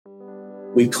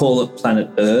We call it planet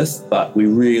Earth, but we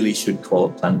really should call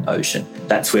it planet Ocean.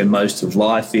 That's where most of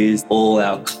life is. All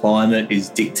our climate is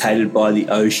dictated by the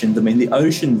oceans. I mean, the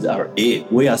oceans are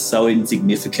it. We are so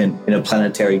insignificant in a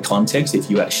planetary context if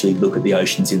you actually look at the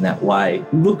oceans in that way.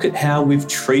 Look at how we've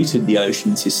treated the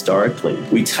oceans historically.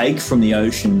 We take from the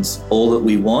oceans all that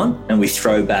we want and we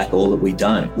throw back all that we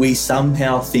don't. We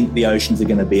somehow think the oceans are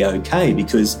going to be okay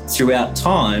because throughout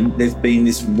time, they've been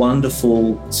this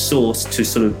wonderful source to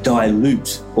sort of dilute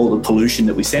all the pollution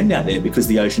that we send out there because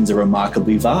the oceans are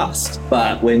remarkably vast.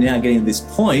 But we're now getting to this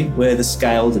point where the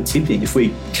scales are tipping. If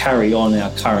we carry on our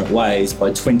current ways, by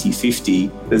 2050,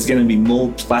 there's going to be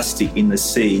more plastic in the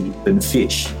sea than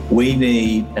fish. We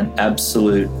need an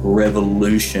absolute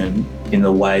revolution in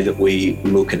the way that we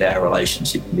look at our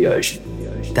relationship with the ocean.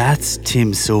 That's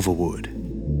Tim Silverwood.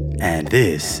 And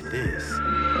this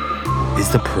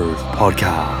is the Proof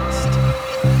Podcast.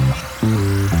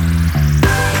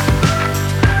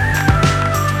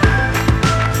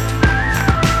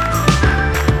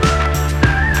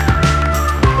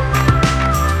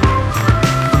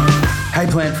 Hey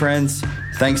plant friends,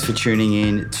 thanks for tuning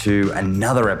in to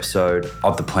another episode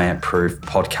of the Plant Proof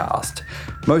Podcast.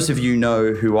 Most of you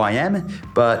know who I am,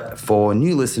 but for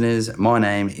new listeners, my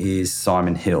name is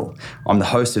Simon Hill. I'm the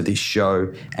host of this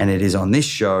show, and it is on this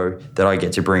show that I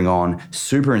get to bring on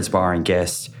super inspiring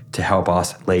guests to help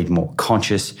us lead more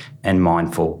conscious and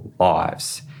mindful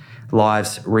lives.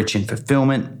 Lives rich in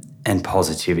fulfillment and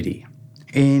positivity.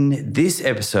 In this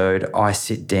episode, I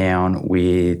sit down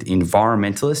with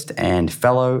environmentalist and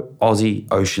fellow Aussie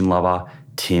ocean lover,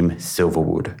 Tim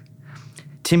Silverwood.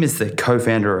 Tim is the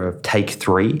co-founder of Take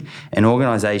 3, an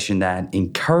organisation that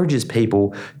encourages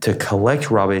people to collect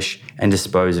rubbish and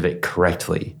dispose of it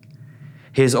correctly.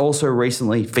 He has also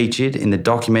recently featured in the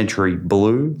documentary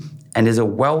Blue and is a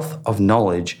wealth of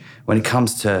knowledge when it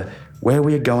comes to where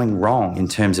we are going wrong in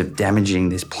terms of damaging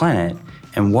this planet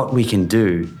and what we can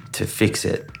do to fix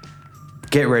it.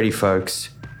 Get ready,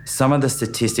 folks. Some of the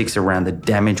statistics around the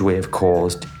damage we have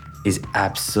caused is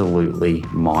absolutely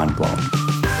mind-blowing.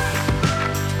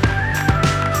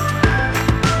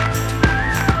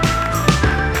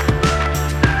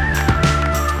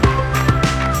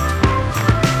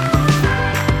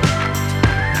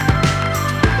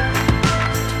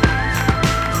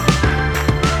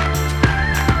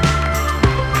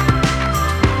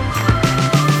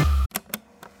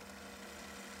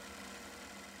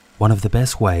 One of the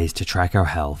best ways to track our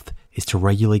health is to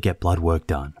regularly get blood work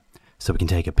done, so we can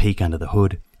take a peek under the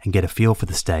hood and get a feel for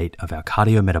the state of our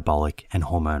cardiometabolic and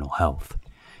hormonal health.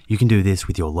 You can do this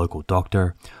with your local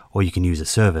doctor, or you can use a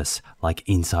service like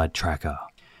Inside Tracker.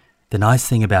 The nice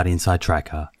thing about Inside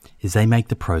Tracker is they make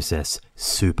the process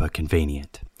super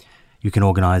convenient. You can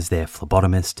organize their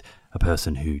phlebotomist, a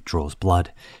person who draws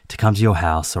blood, to come to your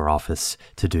house or office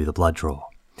to do the blood draw.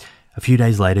 A few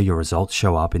days later, your results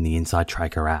show up in the Inside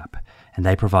Tracker app, and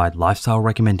they provide lifestyle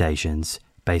recommendations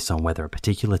based on whether a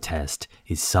particular test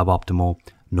is suboptimal,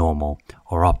 normal,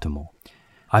 or optimal.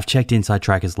 I've checked Inside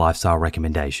Tracker's lifestyle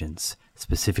recommendations,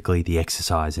 specifically the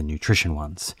exercise and nutrition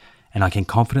ones, and I can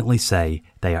confidently say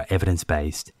they are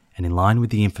evidence-based and in line with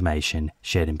the information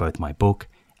shared in both my book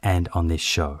and on this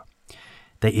show.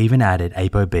 They even added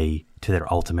ApoB to their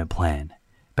ultimate plan,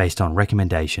 based on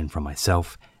recommendation from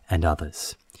myself and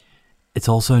others. It's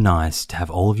also nice to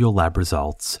have all of your lab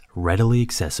results readily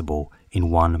accessible in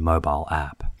one mobile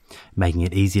app, making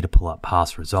it easy to pull up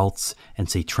past results and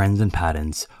see trends and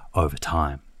patterns over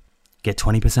time. Get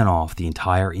 20% off the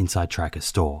entire Inside Tracker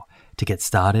store. To get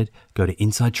started, go to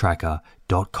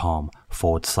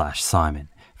insidetracker.com/Simon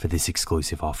for this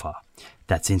exclusive offer.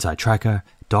 That's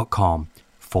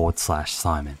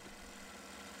insidetracker.com/Simon.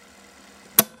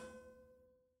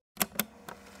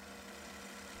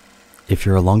 If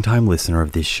you're a long-time listener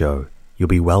of this show, you'll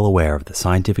be well aware of the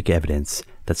scientific evidence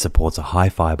that supports a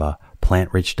high-fiber,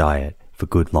 plant-rich diet for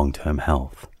good long-term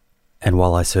health. And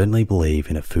while I certainly believe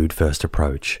in a food-first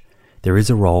approach, there is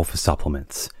a role for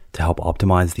supplements to help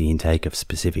optimize the intake of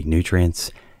specific nutrients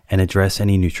and address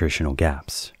any nutritional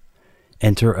gaps.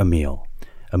 Enter Emil.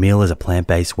 Emil is a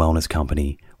plant-based wellness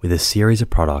company with a series of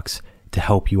products to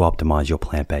help you optimize your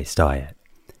plant-based diet.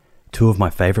 Two of my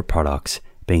favorite products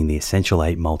being the Essential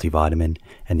 8 multivitamin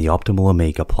and the Optimal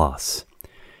Omega Plus.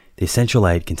 The Essential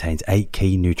 8 contains 8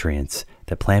 key nutrients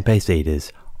that plant-based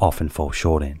eaters often fall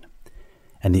short in.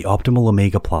 And the Optimal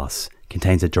Omega Plus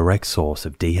contains a direct source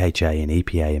of DHA and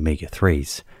EPA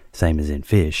omega-3s, same as in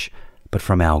fish, but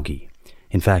from algae.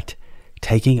 In fact,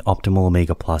 taking Optimal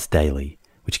Omega Plus daily,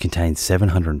 which contains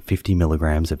 750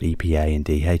 milligrams of EPA and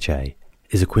DHA,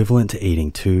 is equivalent to eating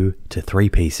 2 to 3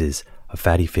 pieces of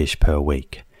fatty fish per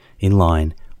week, in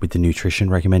line with the nutrition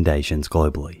recommendations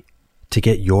globally. To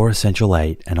get your Essential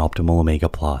 8 and Optimal Omega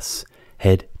Plus,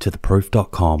 head to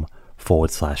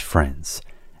theproof.com/friends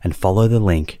and follow the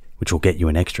link, which will get you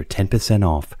an extra 10%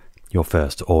 off your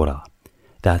first order.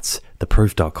 That's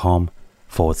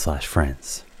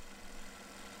theproof.com/friends.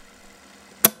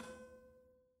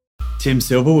 Tim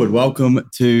Silverwood, welcome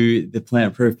to the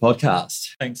Planet Proof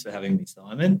podcast. Thanks for having me,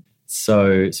 Simon.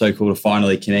 So cool to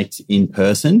finally connect in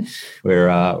person.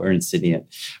 We're in Sydney at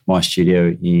my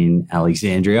studio in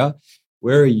Alexandria.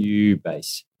 Where are you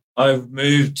based? I've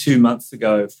moved 2 months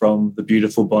ago from the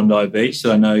beautiful Bondi Beach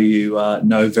that I know you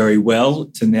know very well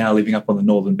to now living up on the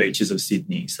northern beaches of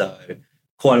Sydney. So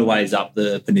quite a ways up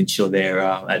the peninsula there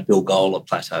at Bilgola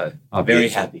Plateau. Oh, very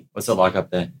beautiful. happy. What's it like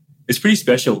up there? It's pretty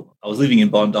special. I was living in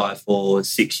Bondi for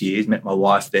 6 years, met my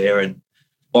wife there, and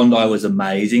Bondi was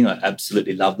amazing. I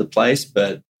absolutely loved the place,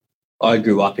 but I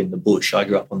grew up in the bush. I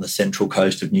grew up on the central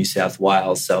coast of New South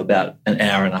Wales, so about an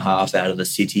hour and a half out of the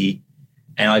city.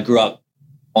 And I grew up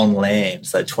on land,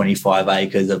 so 25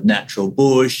 acres of natural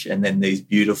bush and then these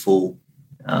beautiful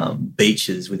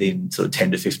beaches within sort of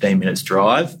 10 to 15 minutes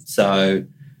drive. So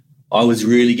I was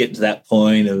really getting to that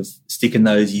point of sticking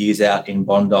those years out in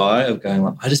Bondi of going,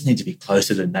 like, I just need to be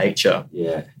closer to nature.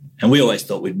 Yeah. And we always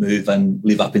thought we'd move and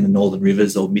live up in the Northern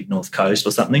Rivers or mid-north coast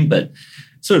or something, but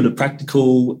sort of the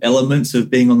practical elements of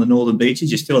being on the northern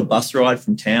beaches, you're still a bus ride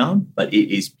from town, but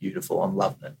it is beautiful. I'm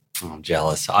loving it. Oh, I'm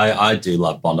jealous. I do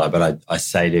love Bondi, but I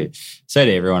say to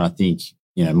everyone, I think,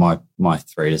 you know, my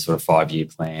 3 to sort of 5 year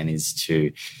plan is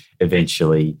to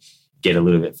eventually get a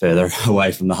little bit further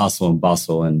away from the hustle and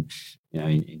bustle and, you know,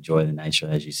 enjoy the nature,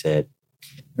 as you said.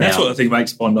 That's what I think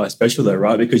makes Bondi special though,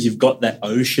 right? Because you've got that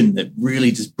ocean that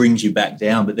really just brings you back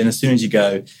down. But then as soon as you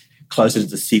go closer to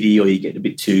the city or you get a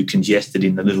bit too congested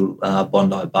in the little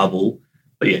Bondi bubble.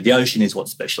 But yeah, the ocean is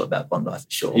what's special about Bondi for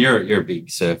sure. You're a big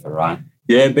surfer, right?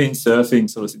 Yeah, I've been surfing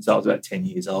sort of since I was about 10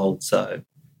 years old. So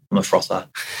I'm a frother.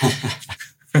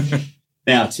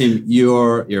 Now, Tim,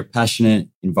 you're a passionate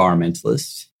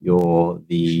environmentalist. You're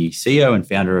the CEO and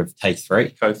founder of Take 3.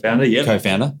 Co-founder, yeah.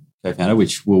 Co-founder,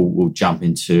 which we'll jump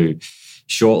into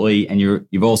shortly. And you're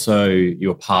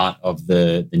part of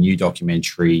the new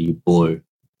documentary Blue.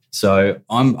 So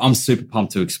I'm super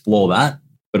pumped to explore that.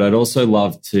 But I'd also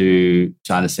love to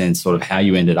understand sort of how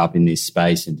you ended up in this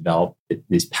space and develop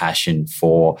this passion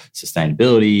for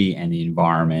sustainability and the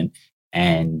environment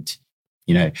and,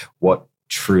 you know, what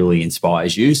truly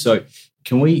inspires you. So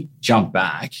can we jump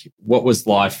back? What was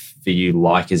life for you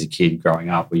like as a kid growing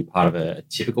up? Were you part of a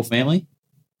typical family?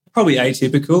 Probably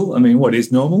atypical. I mean, what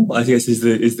is normal, I guess,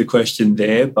 is the question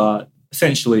there. But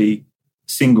essentially,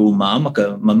 single mum.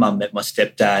 My mum met my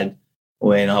stepdad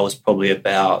when I was probably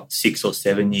about 6 or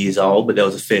 7 years old, but there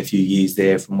was a fair few years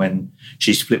there from when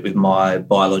she split with my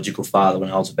biological father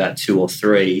when I was about 2 or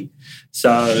 3.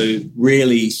 So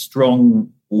really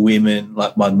strong women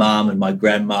like my mum and my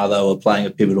grandmother were playing a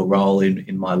pivotal role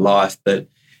in my life. But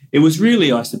it was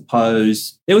really, I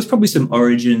suppose, there was probably some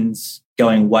origins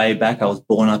going way back. I was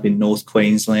born up in North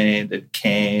Queensland at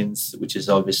Cairns, which is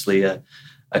obviously a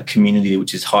community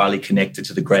which is highly connected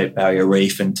to the Great Barrier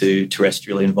Reef and to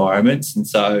terrestrial environments. And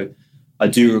so I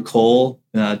do recall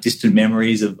distant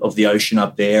memories of the ocean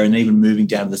up there, and even moving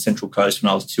down to the Central Coast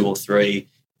when I was 2 or 3,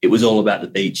 it was all about the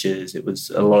beaches. It was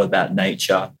a lot about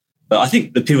nature. But I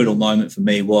think the pivotal moment for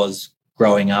me was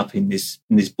growing up in this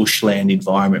bushland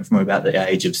environment from about the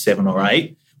age of 7 or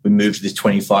 8. We moved to this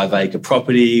 25-acre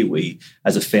property. We,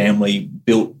 as a family,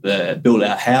 built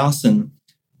our house, and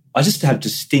I just have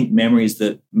distinct memories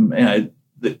that, you know,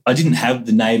 that I didn't have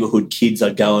the neighbourhood kids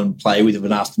I'd go and play with of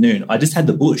an afternoon. I just had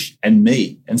the bush and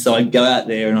me. And so I'd go out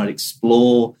there and I'd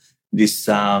explore this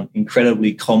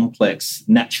incredibly complex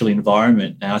natural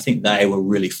environment. And I think they were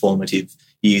really formative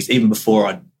years, even before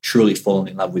I'd truly fallen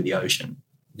in love with the ocean.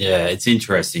 Yeah, it's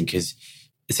interesting because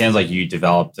it sounds like you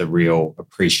developed a real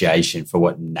appreciation for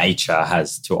what nature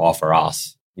has to offer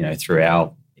us, you know, through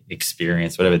our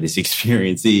experience, whatever this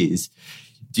experience is.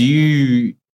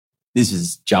 This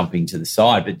is jumping to the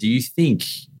side, but do you think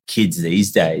kids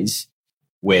these days,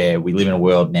 where we live in a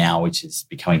world now which is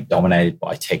becoming dominated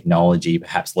by technology,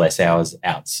 perhaps less hours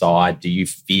outside, do you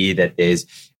fear that there's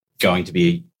going to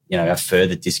be, you know, a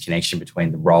further disconnection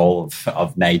between the role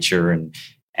of nature and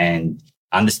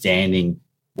understanding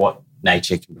what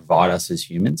nature can provide us as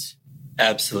humans?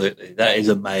 Absolutely. That is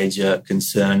a major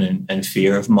concern and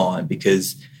fear of mine,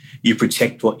 because you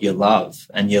protect what you love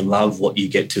and you love what you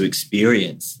get to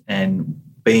experience. And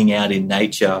being out in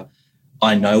nature,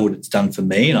 I know what it's done for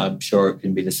me, and I'm sure it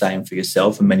can be the same for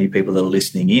yourself and many people that are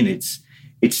listening in. It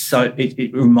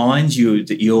reminds you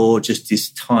that you're just this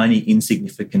tiny,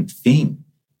 insignificant thing.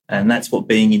 And that's what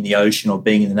being in the ocean or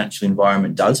being in the natural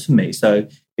environment does for me. So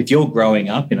if you're growing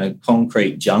up in a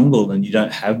concrete jungle and you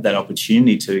don't have that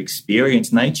opportunity to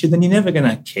experience nature, then you're never going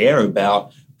to care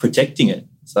about protecting it.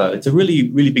 So it's a really,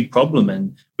 really big problem.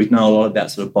 And we know a lot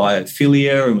about sort of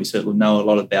biophilia, and we certainly know a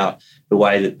lot about the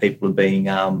way that people are being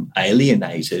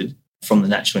alienated from the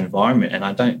natural environment. And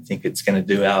I don't think it's going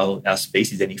to do our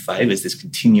species any favours, this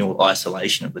continual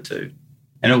isolation of the two.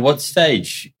 And at what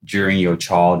stage during your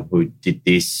childhood did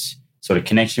this sort of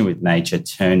connection with nature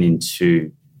turn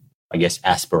into, I guess,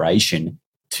 aspiration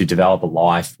to develop a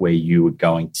life where you were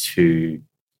going to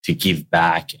give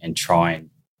back and try and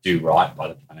do right by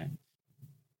the planet?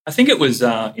 I think it was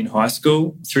in high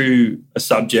school through a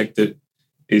subject that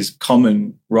is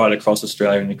common right across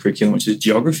Australia in the curriculum, which is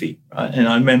geography. Right? And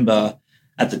I remember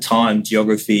at the time,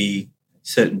 geography,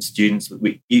 certain students,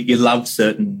 you loved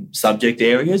certain subject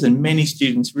areas, and many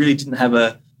students really didn't have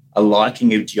a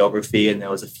liking of geography, and there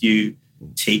was a few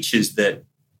teachers that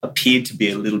appeared to be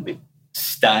a little bit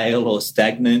stale or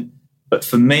stagnant. But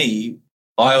for me,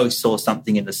 I always saw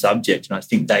something in the subject, and I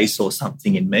think they saw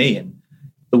something in me. And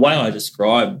the way I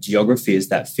describe geography as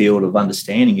that field of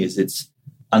understanding is it's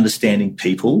understanding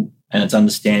people, and it's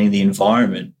understanding the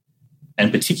environment,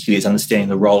 and particularly it's understanding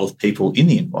the role of people in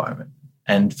the environment.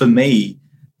 And for me,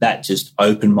 that just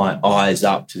opened my eyes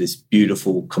up to this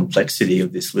beautiful complexity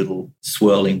of this little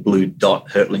swirling blue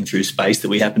dot hurtling through space that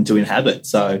we happen to inhabit.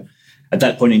 So at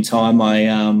that point in time,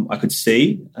 I could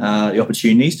see the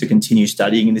opportunities to continue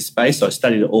studying in this space. So I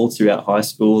studied it all throughout high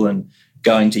school, and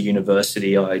going to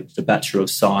university, I did a Bachelor of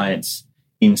Science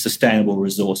in Sustainable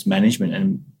Resource Management.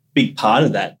 And a big part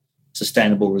of that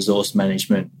Sustainable Resource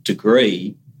Management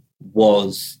degree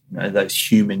was those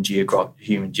human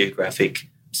geographic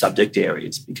subject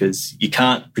areas, because you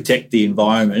can't protect the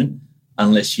environment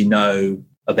unless you know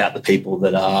about the people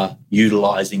that are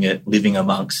utilising it, living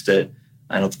amongst it,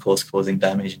 and of course causing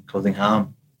damage and causing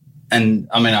harm. And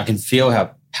I mean, I can feel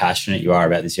how passionate you are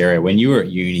about this area. When you were at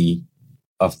uni,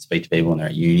 I often speak to people when they're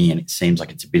at uni and it seems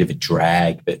like it's a bit of a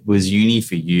drag, but was uni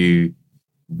for you,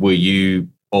 were you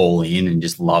all in and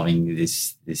just loving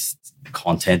this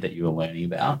content that you were learning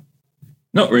about?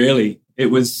 Not really. It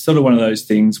was sort of one of those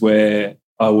things where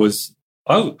I was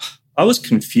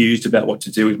confused about what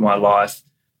to do with my life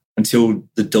until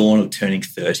the dawn of turning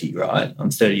 30, right? I'm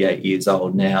 38 years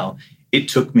old now. It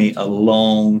took me a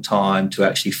long time to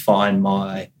actually find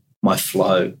my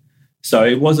flow. So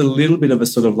it was a little bit of a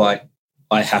sort of like,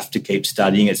 I have to keep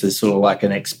studying. It's a sort of like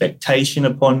an expectation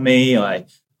upon me. I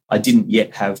didn't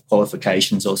yet have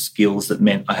qualifications or skills that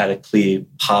meant I had a clear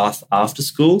path after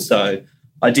school. So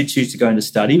I did choose to go into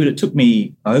study, but it took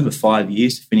me over 5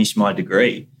 years to finish my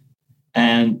degree.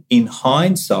 And in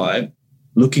hindsight,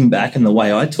 looking back and the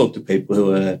way I talk to people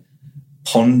who are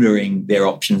pondering their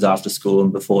options after school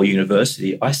and before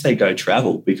university, I say go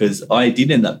travel, because I did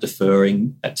end up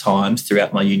deferring at times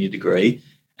throughout my uni degree.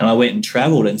 And I went and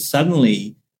travelled, and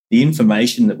suddenly the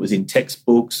information that was in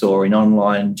textbooks or in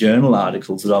online journal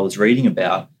articles that I was reading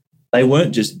about, they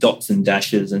weren't just dots and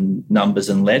dashes and numbers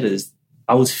and letters.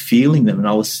 I was feeling them and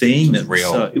I was seeing them.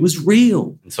 Real. So it was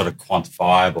real. And sort of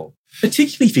quantifiable.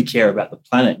 Particularly if you care about the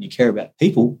planet and you care about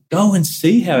people, go and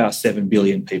see how our 7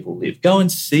 billion people live. Go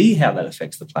and see how that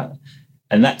affects the planet.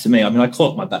 And that to me, I mean, I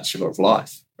call it my Bachelor of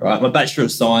Life, right? My Bachelor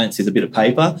of Science is a bit of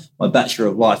paper. My Bachelor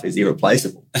of Life is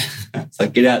irreplaceable. So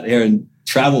get out there and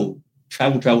travel.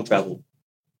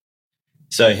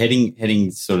 So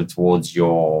heading sort of towards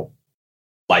your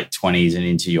late 20s and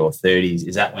into your 30s,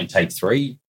 is that when Take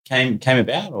 3 came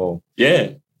about, or?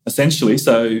 Yeah, essentially.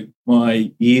 So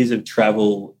my years of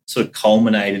travel sort of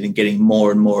culminated in getting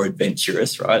more and more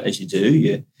adventurous, right? As you do,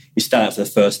 you start out for the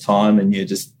first time and you're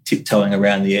just tiptoeing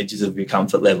around the edges of your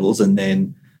comfort levels. And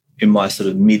then in my sort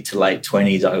of mid to late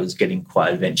 20s, I was getting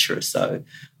quite adventurous. So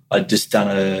I'd just done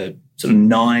a sort of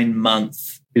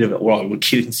 9-month bit of what I would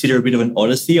consider a bit of an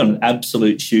odyssey on an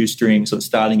absolute shoestring, sort of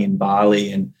starting in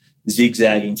Bali and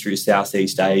zigzagging through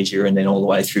Southeast Asia and then all the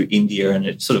way through India. And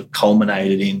it sort of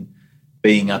culminated in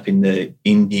being up in the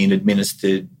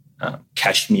Indian-administered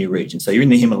Kashmir region. So you're in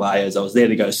the Himalayas. I was there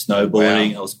to go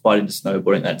snowboarding. Wow. I was quite into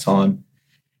snowboarding at that time.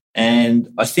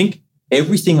 And I think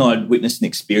everything I'd witnessed and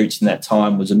experienced in that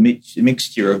time was a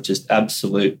mixture of just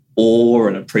absolute awe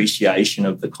and appreciation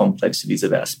of the complexities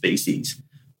of our species.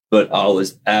 But I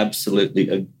was absolutely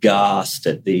aghast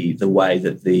at the way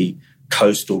that the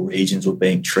coastal regions were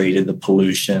being treated, the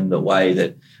pollution, the way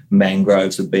that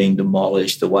mangroves are being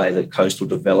demolished, the way that coastal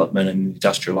development and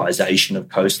industrialisation of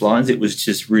coastlines. It was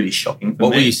just really shocking for me.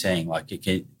 What were you seeing? Like,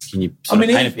 can you sort of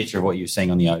paint a picture of what you were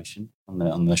seeing on the ocean,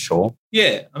 on the shore?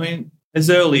 Yeah, I mean, as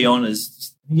early on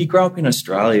as you grow up in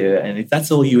Australia, and if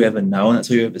that's all you ever know and that's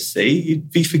all you ever see,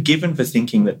 you'd be forgiven for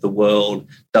thinking that the world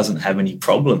doesn't have any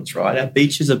problems, right? Our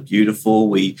beaches are beautiful.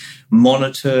 We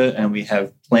monitor and we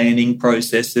have planning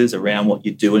processes around what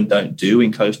you do and don't do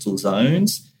in coastal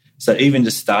zones. So even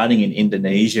just starting in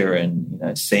Indonesia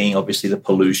and seeing obviously the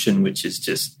pollution, which is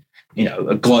just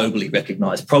a globally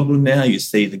recognised problem now. You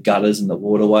see the gutters and the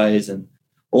waterways and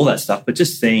all that stuff, but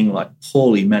just seeing like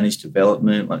poorly managed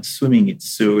development, like swimming in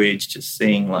sewage, just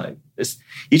seeing like this,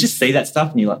 you just see that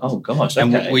stuff and you're like, oh gosh. Okay.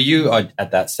 And were you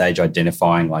at that stage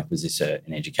identifying like, was this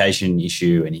an education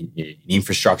issue, an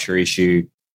infrastructure issue?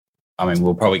 I mean,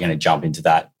 we're probably going to jump into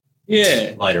that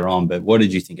later on, but what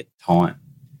did you think at the time?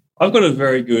 I've got a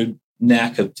very good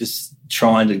knack of just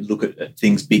trying to look at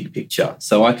things big picture.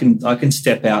 So I can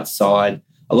step outside.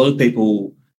 A lot of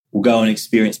people will go and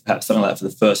experience perhaps something like that for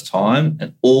the first time,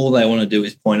 and all they want to do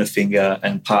is point a finger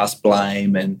and pass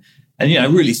blame and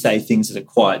really say things that are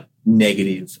quite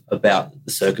negative about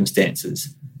the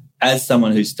circumstances. As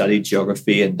someone who's studied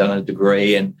geography and done a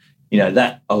degree, and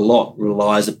that a lot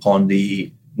relies upon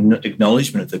the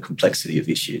acknowledgement of the complexity of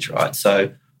issues, right?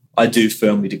 So I do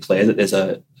firmly declare that there's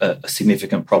a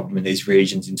significant problem in these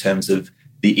regions in terms of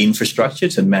the infrastructure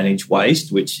to manage waste,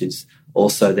 which is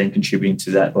also then contributing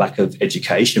to that lack of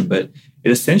education. But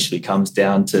it essentially comes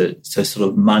down to sort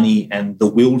of money and the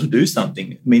will to do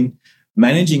something. I mean,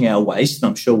 managing our waste, and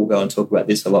I'm sure we'll go and talk about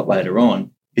this a lot later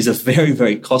on, is a very,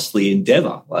 very costly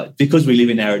endeavour. Like, because we live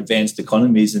in our advanced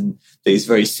economies and these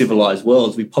very civilised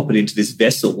worlds, we pop it into this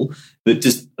vessel that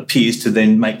just appears to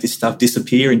then make this stuff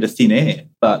disappear into thin air.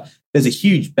 But there's a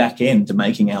huge back end to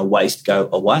making our waste go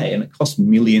away, and it costs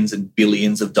millions and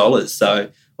billions of dollars. So,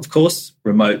 of course,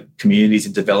 remote communities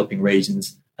in developing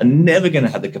regions are never going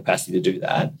to have the capacity to do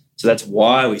that. So that's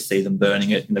why we see them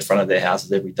burning it in the front of their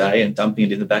houses every day and dumping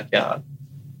it in the backyard.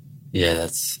 Yeah,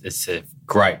 it's a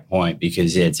great point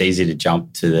because, it's easy to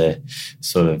jump to the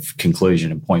sort of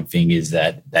conclusion and point fingers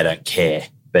that they don't care.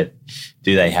 But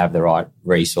do they have the right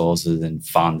resources and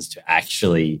funds to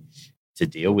actually to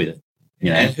deal with it?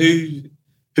 And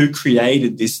who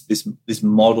created this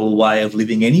model way of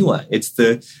living anyway? It's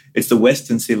the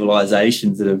Western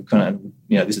civilizations that have kind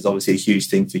of, this is obviously a huge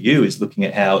thing for you, is looking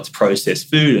at how it's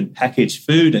processed food and packaged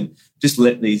food, and just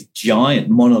let these giant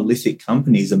monolithic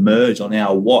companies emerge on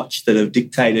our watch that have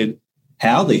dictated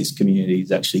how these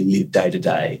communities actually live day to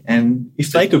day. And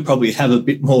if they could probably have a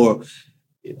bit more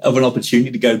of an opportunity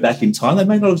to go back in time, they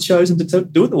may not have chosen to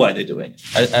do it the way they're doing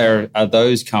it. Are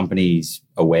those companies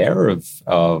aware of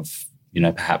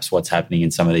perhaps what's happening in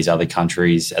some of these other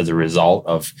countries as a result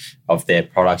of their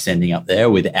products ending up there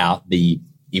without the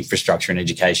infrastructure and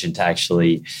education to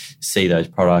actually see those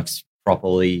products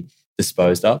properly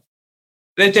disposed of?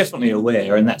 They're definitely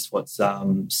aware, and that's what's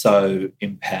so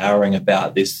empowering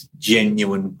about this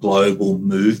genuine global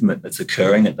movement that's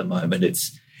occurring at the moment.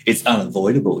 It's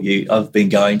unavoidable. I've been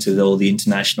going to all the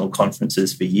international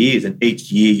conferences for years, and each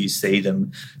year you see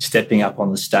them stepping up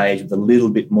on the stage with a little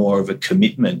bit more of a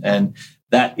commitment, and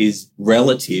that is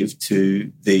relative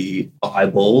to the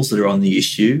eyeballs that are on the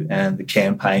issue and the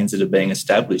campaigns that are being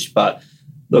established. But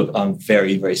look, I'm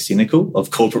very, very cynical of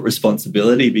corporate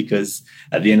responsibility, because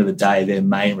at the end of the day, their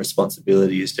main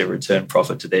responsibility is to return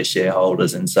profit to their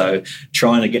shareholders. And so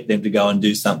trying to get them to go and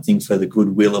do something for the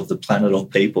goodwill of the planet or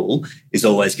people is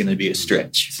always going to be a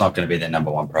stretch. It's not going to be their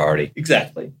number one priority.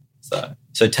 Exactly. So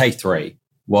Take 3,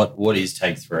 what is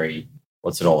Take 3?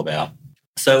 What's it all about?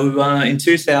 So in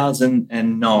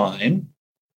 2009,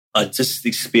 I just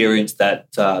experienced that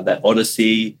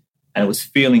odyssey, and was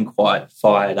feeling quite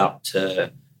fired up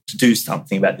to do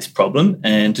something about this problem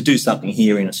and to do something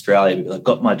here in Australia, because I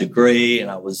got my degree and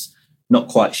I was not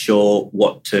quite sure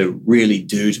what to really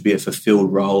do to be a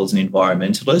fulfilled role as an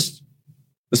environmentalist.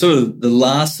 The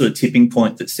last tipping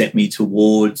point that sent me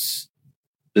towards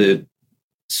the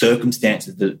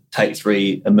circumstances that Take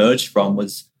 3 emerged from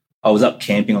was I was up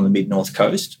camping on the mid-north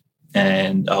coast,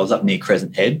 and I was up near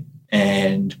Crescent Head,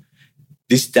 and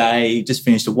this day, just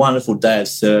finished a wonderful day of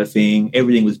surfing.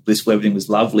 Everything was blissful, everything was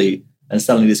lovely. And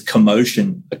suddenly this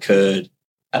commotion occurred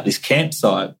at this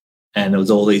campsite, and there was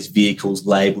all these vehicles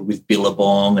labelled with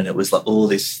Billabong, and it was like all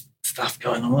this stuff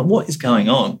going on. Like, what is going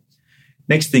on?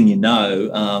 Next thing you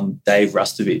know, Dave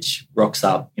Rustovich rocks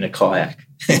up in a kayak,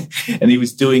 and he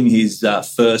was doing his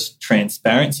first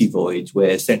transparency voyage,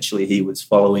 where essentially he was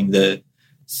following the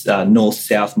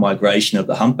north-south migration of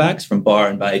the humpbacks from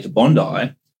Byron Bay to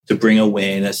Bondi, to bring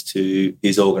awareness to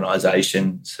his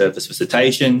organisation, Surface for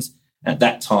Cetaceans. At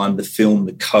that time, the film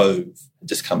The Cove had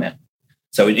just come out.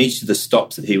 So in each of the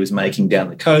stops that he was making down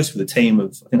the coast with a team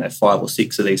of, I think, 5 or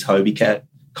 6 of these Hobie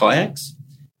kayaks,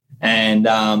 And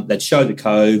they'd show the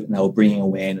cove and they were bringing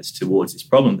awareness towards this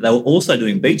problem. But they were also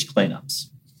doing beach cleanups.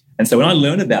 And so when I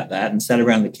learned about that and sat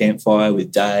around the campfire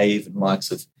with Dave and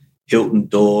likes of Hilton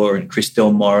Dorr and Chris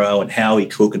Del Moro and Howie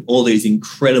Cook and all these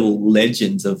incredible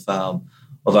legends of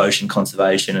ocean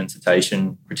conservation and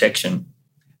cetacean protection,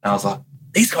 and I was like,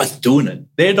 these guys are doing it.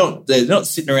 They're not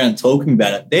sitting around talking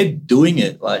about it. They're doing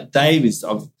it. Like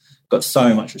I've got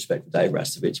so much respect for Dave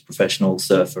Rastovich, professional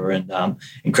surfer and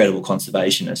incredible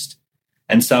conservationist.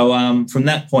 And so from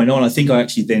that point on, I think I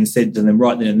actually then said to them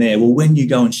right then and there, well, when you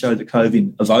go and show the cove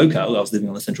in Avoca, I was living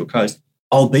on the Central Coast,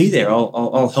 I'll be there.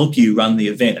 I'll help you run the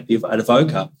event at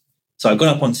Avoca. So I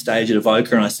got up on stage at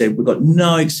Avoca and I said, we've got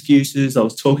no excuses. I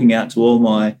was talking out to all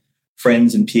my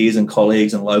friends and peers and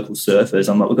colleagues and local surfers.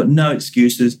 I'm like, we've got no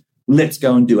excuses. Let's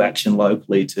go and do action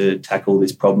locally to tackle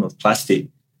this problem of plastic.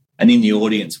 And in the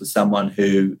audience was someone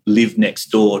who lived next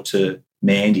door to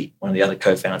Mandy, one of the other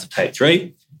co-founders of Take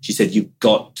 3. She said, you've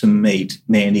got to meet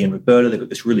Mandy and Roberta. They've got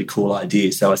this really cool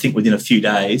idea. So I think within a few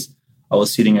days, I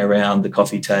was sitting around the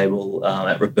coffee table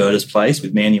at Roberta's place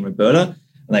with Mandy and Roberta,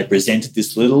 and they presented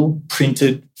this little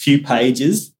printed few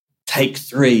pages, Take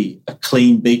 3, a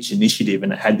clean beach initiative,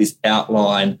 and it had this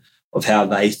outline of how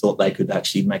they thought they could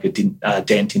actually make a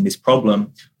dent in this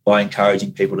problem by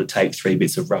encouraging people to take 3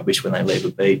 bits of rubbish when they leave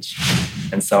a beach.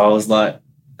 And so I was like,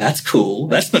 that's cool.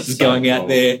 That's not just going out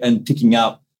there and picking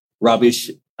up rubbish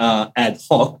ad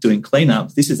hoc, doing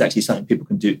cleanups. This is actually something people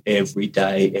can do every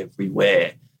day,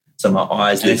 everywhere. So my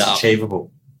eyes lit up. It's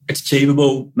achievable. It's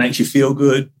achievable, makes you feel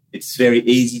good. It's very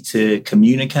easy to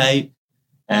communicate.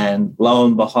 And lo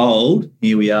and behold,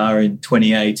 here we are in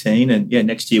 2018. And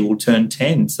next year we'll turn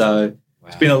 10. So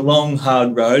It's been a long,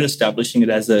 hard road establishing it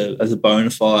as a bona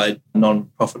fide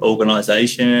non-profit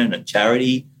organisation and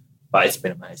charity, but it's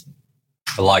been amazing.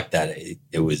 I like that.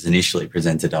 It was initially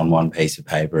presented on one piece of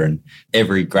paper, and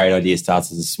every great idea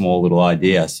starts as a small little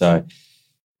idea. So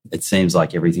it seems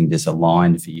like everything just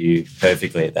aligned for you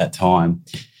perfectly at that time.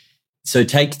 So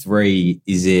Take 3,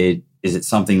 is it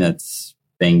something that's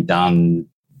being done,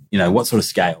 what sort of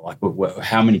scale? Like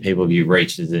how many people have you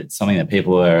reached? Is it something that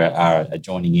people are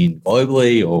joining in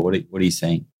globally, or what are you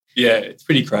seeing? Yeah, it's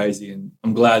pretty crazy. And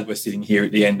I'm glad we're sitting here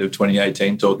at the end of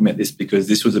 2018 talking about this, because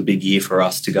this was a big year for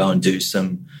us to go and do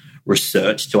some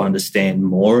research to understand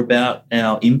more about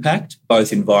our impact,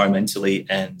 both environmentally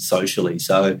and socially.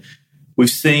 So we've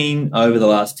seen over the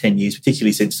last 10 years,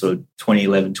 particularly since sort of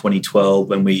 2011, 2012,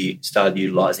 when we started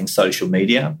utilising social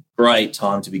media, great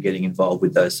time to be getting involved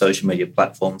with those social media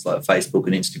platforms like Facebook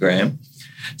and Instagram.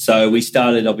 So we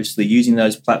started obviously using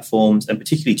those platforms and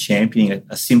particularly championing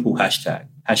a simple hashtag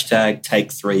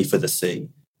Take 3 for the sea.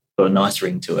 Got a nice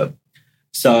ring to it.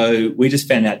 So we just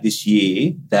found out this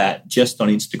year that just on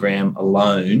Instagram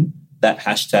alone, that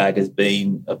hashtag has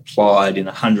been applied in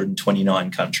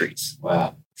 129 countries.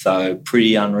 Wow. So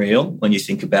pretty unreal when you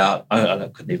think about, I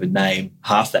couldn't even name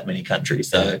half that many countries.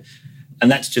 So,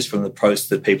 and that's just from the posts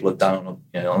that people have done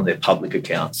on their public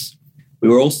accounts. We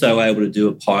were also able to do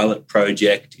a pilot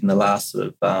project in the last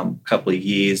sort of couple of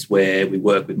years where we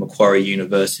worked with Macquarie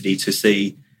University to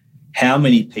see how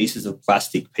many pieces of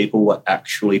plastic people were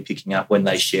actually picking up when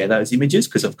they share those images.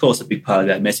 Because, of course, a big part of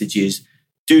that message is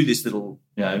do this little,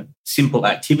 simple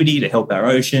activity to help our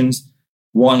oceans.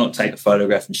 Why not take a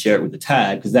photograph and share it with the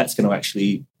tag? Because that's going to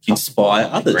actually inspire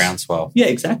others. Groundswell. Yeah,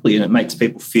 exactly. And it makes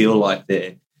people feel like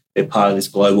they're part of this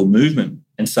global movement.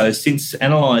 And so since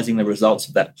analysing the results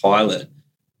of that pilot,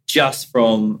 just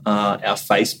from our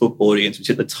Facebook audience, which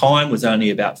at the time was only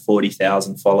about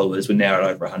 40,000 followers, we're now at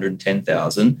over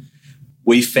 110,000,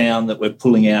 we found that we're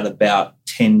pulling out about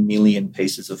 10 million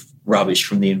pieces of rubbish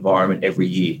from the environment every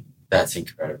year. That's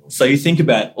incredible. So you think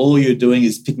about all you're doing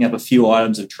is picking up a few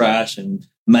items of trash and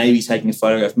maybe taking a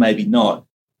photograph, maybe not.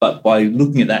 But by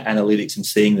looking at that analytics and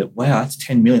seeing that, wow, that's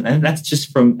 10 million. And that's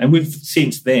just and we've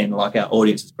since then, our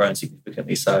audience has grown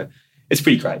significantly. So it's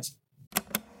pretty crazy.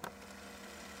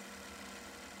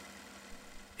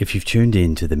 If you've tuned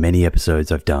in to the many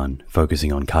episodes I've done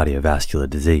focusing on cardiovascular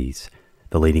disease,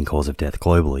 the leading cause of death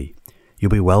globally,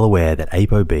 you'll be well aware that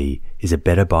ApoB is a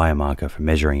better biomarker for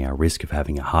measuring our risk of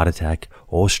having a heart attack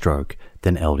or stroke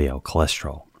than LDL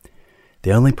cholesterol.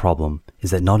 The only problem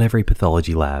is that not every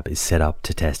pathology lab is set up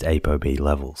to test ApoB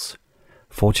levels.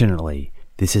 Fortunately,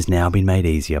 this has now been made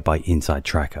easier by Inside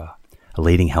Tracker, a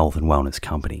leading health and wellness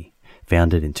company,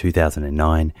 founded in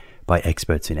 2009 by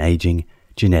experts in aging,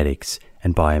 genetics,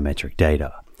 and biometric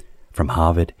data from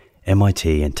Harvard,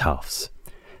 MIT, and Tufts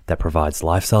that provides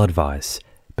lifestyle advice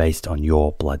based on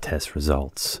your blood test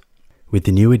results. With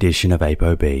the new edition of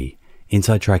ApoB,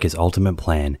 Inside Tracker's ultimate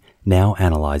plan now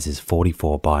analyzes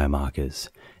 44 biomarkers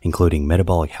including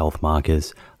metabolic health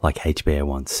markers like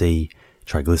HbA1c,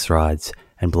 triglycerides,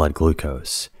 and blood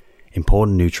glucose,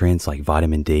 important nutrients like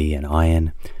vitamin D and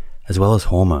iron, as well as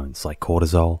hormones like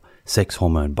cortisol, sex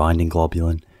hormone binding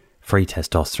globulin, free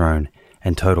testosterone,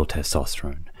 and total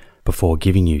testosterone, before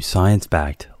giving you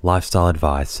science-backed lifestyle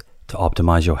advice to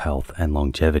optimize your health and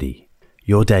longevity.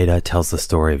 Your data tells the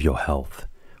story of your health.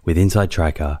 With Inside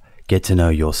Tracker, get to know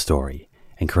your story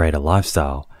and create a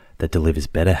lifestyle that delivers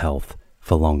better health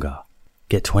for longer.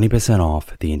 Get 20%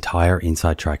 off the entire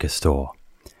Inside Tracker store.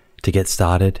 To get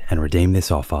started and redeem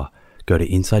this offer, go to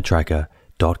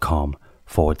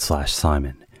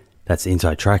insidetracker.com/Simon. That's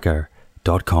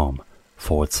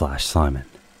insidetracker.com/Simon.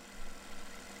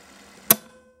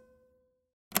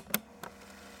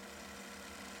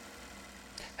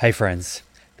 Hey friends,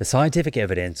 the scientific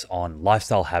evidence on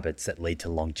lifestyle habits that lead to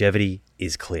longevity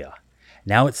is clear.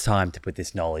 Now it's time to put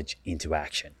this knowledge into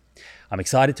action. I'm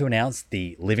excited to announce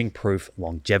the Living Proof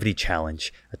Longevity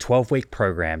Challenge, a 12-week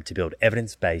program to build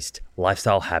evidence-based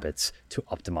lifestyle habits to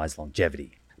optimize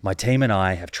longevity. My team and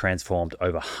I have transformed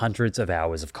over hundreds of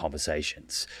hours of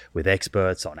conversations with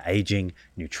experts on aging,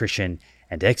 nutrition,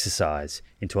 and exercise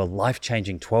into a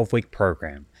life-changing 12-week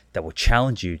program that will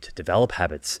challenge you to develop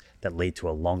habits that lead to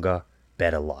a longer,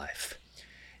 better life.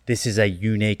 This is a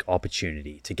unique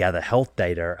opportunity to gather health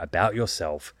data about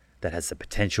yourself that has the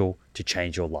potential to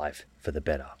change your life for the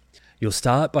better. You'll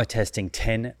start by testing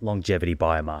 10 longevity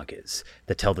biomarkers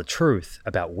that tell the truth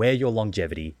about where your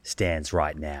longevity stands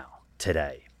right now,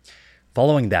 today.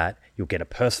 Following that, you'll get a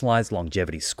personalized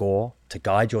longevity score to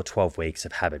guide your 12 weeks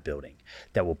of habit building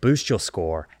that will boost your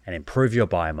score and improve your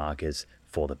biomarkers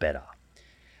for the better.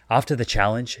 After the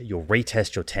challenge, you'll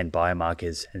retest your 10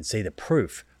 biomarkers and see the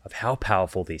proof of how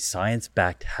powerful these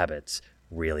science-backed habits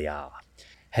really are.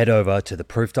 Head over to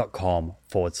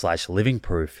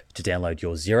theproof.com/livingproof to download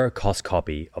your zero-cost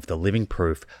copy of the Living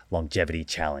Proof Longevity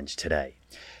Challenge today.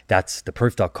 That's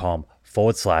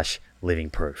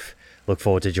theproof.com/livingproof. Look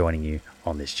forward to joining you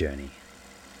on this journey.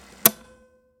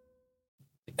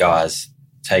 Guys,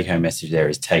 take-home message there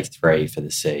is take 3 for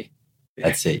the C.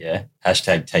 That's it, yeah?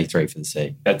 Hashtag take 3 for the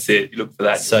C. That's it. You look for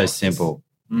that. So simple.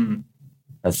 You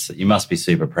must be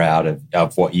super proud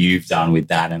of what you've done with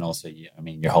that and also,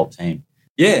 your whole team.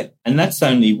 Yeah, and that's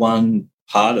only one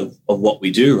part of what we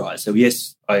do, right? So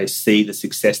yes, I see the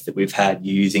success that we've had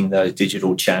using those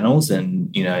digital channels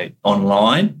and,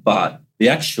 online, but the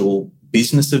actual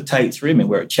business of Take 3,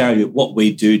 we're a charity. What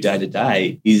we do day to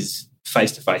day is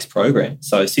face-to-face programs.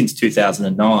 So since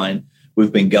 2009,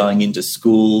 we've been going into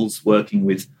schools, working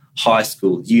with high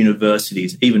schools,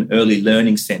 universities, even early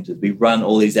learning centres. We run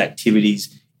all these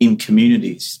activities in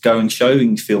communities,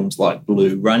 showing films like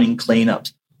Blue, running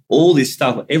cleanups, all this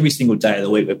stuff every single day of the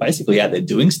week. We're basically out there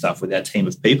doing stuff with our team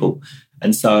of people.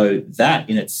 And so that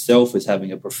in itself is having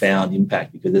a profound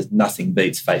impact because there's nothing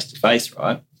beats face-to-face,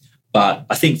 right? But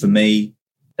I think for me,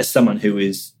 as someone who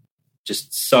is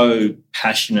just so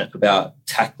passionate about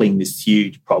tackling this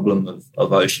huge problem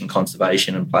of ocean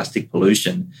conservation and plastic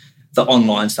pollution, the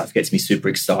online stuff gets me super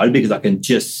excited because I can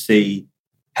just see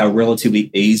how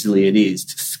relatively easily it is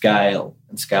to scale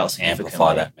significantly.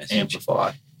 Amplify that message.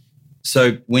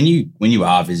 So when you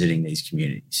are visiting these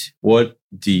communities, what's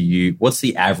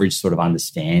the average sort of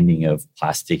understanding of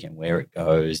plastic and where it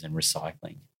goes and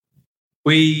recycling?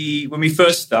 When we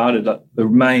first started, the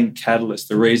main catalyst,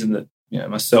 the reason that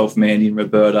myself, Mandy, and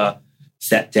Roberta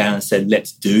sat down and said,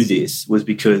 let's do this, was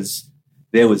because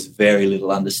there was very little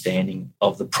understanding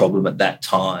of the problem at that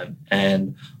time.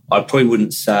 And I probably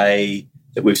wouldn't say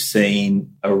that we've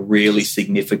seen a really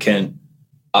significant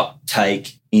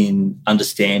uptake in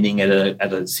understanding at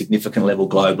a significant level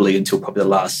globally until probably the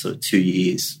last sort of 2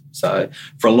 years. So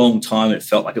for a long time, it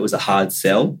felt like it was a hard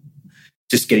sell,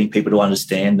 just getting people to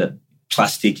understand that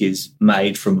plastic is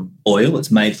made from oil,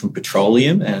 it's made from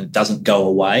petroleum, and it doesn't go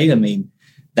away.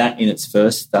 That in its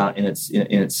first in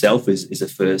itself is a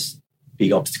first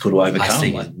big obstacle to overcome.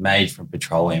 Plastic is made from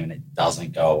petroleum and it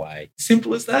doesn't go away.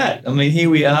 Simple as that. Here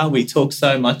we are. We talk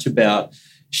so much about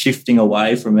shifting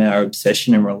away from our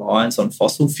obsession and reliance on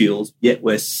fossil fuels, yet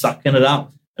we're sucking it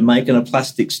up and making a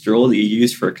plastic straw that you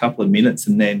use for a couple of minutes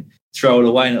and then throw it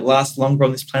away, and it lasts longer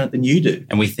on this planet than you do.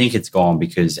 And we think it's gone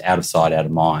because out of sight, out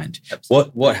of mind.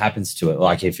 Absolutely. What happens to it?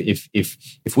 Like if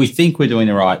we think we're doing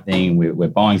the right thing, we're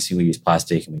buying single-use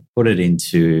plastic and we put it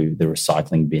into the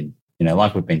recycling bin,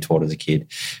 like we've been taught as a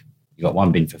kid. You've got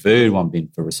one bin for food, one bin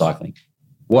for recycling.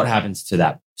 What happens to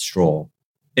that straw?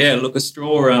 Yeah, look, a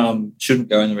straw shouldn't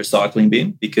go in the recycling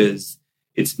bin because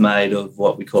it's made of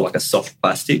what we call like a soft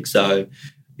plastic. So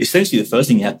essentially the first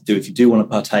thing you have to do if you do want to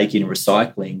partake in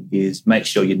recycling is make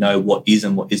sure you know what is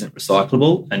and what isn't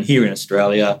recyclable. And here in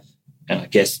Australia, and I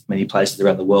guess many places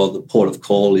around the world, the port of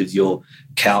call is your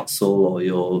council or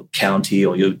your county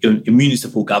or your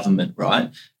municipal government,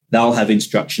 right? They'll have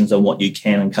instructions on what you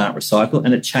can and can't recycle,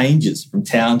 and it changes from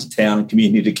town to town and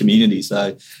community to community.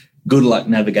 So good luck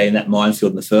navigating that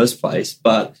minefield in the first place.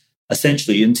 But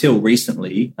essentially, until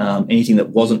recently, anything that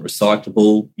wasn't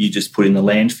recyclable, you just put in the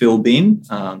landfill bin.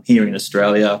 Here in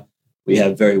Australia, we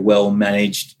have very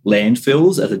well-managed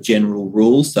landfills as a general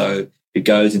rule. So it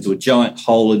goes into a giant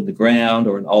hole in the ground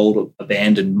or an old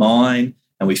abandoned mine,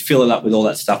 and we fill it up with all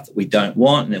that stuff that we don't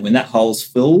want. And then when that hole's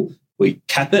full, we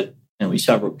cap it and we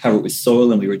cover it with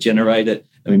soil and we regenerate it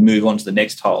and we move on to the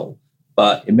next hole.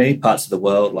 But in many parts of the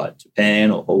world, like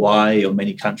Japan or Hawaii or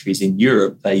many countries in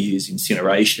Europe, they use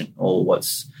incineration, or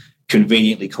what's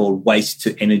conveniently called waste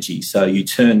to energy. So you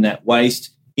turn that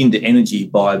waste into energy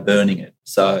by burning it.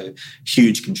 So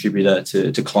huge contributor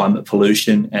to climate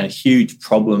pollution, and a huge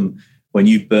problem. When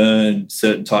you burn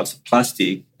certain types of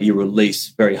plastic, you release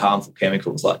very harmful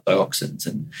chemicals like dioxins,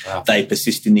 and they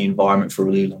persist in the environment for a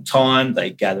really long time. They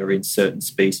gather in certain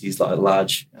species like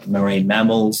large marine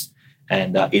mammals,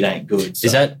 and it ain't good.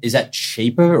 So, is that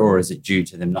cheaper, or is it due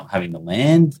to them not having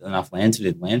enough land to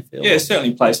do the landfill? Yeah,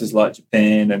 certainly places like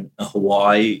Japan and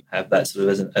Hawaii have that sort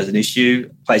of as an issue.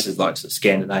 Places like sort of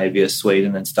Scandinavia,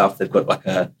 Sweden and stuff, they've got like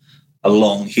a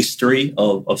long history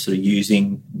of sort of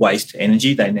using waste to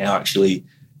energy. They now actually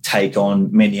take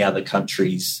on many other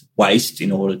countries' waste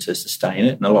in order to sustain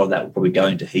it. And a lot of that will probably go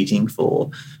into heating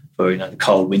for the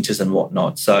cold winters and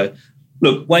whatnot. So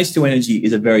look, waste to energy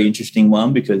is a very interesting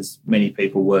one, because many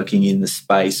people working in the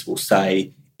space will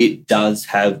say it does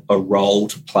have a role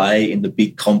to play in the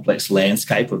big complex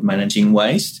landscape of managing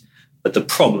waste. But the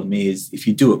problem is, if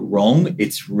you do it wrong,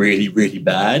 it's really, really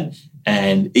bad.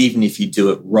 And even if you do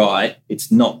it right,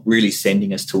 it's not really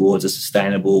sending us towards a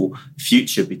sustainable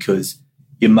future, because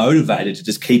you're motivated to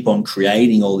just keep on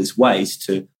creating all this waste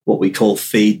to what we call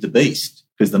feed the beast.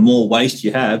 Because the more waste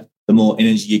you have, the more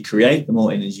energy you create, the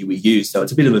more energy we use. So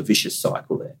it's a bit of a vicious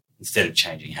cycle there. Instead of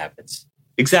changing habits.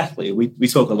 Exactly. We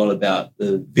talk a lot about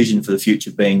the vision for the future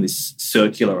being this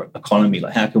circular economy.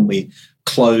 Like, how can we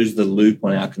close the loop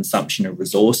on our consumption of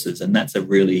resources? And that's a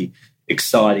really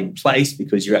exciting place,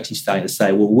 because you're actually starting to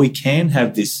say, well, we can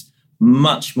have this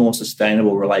much more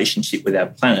sustainable relationship with our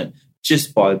planet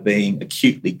just by being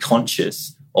acutely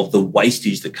conscious of the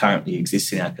wastage that currently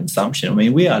exists in our consumption. I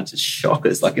mean, we are just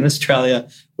shockers. Like in Australia,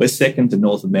 we're second to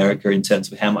North America in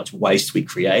terms of how much waste we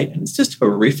create, and it's just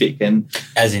horrific. And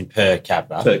as in per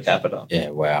capita? Per capita. Yeah,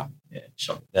 wow. Yeah,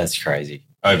 shocking. That's crazy.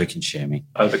 Over-consuming.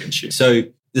 Over-consuming. So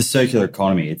the circular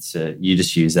economy, it's you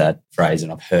just use that phrase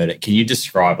and I've heard it. Can you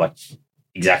describe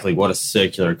exactly what a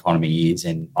circular economy is,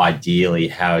 and ideally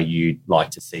how you'd like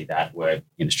to see that work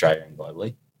in Australia and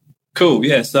globally? Cool.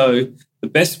 Yeah. So the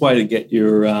best way to get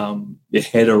your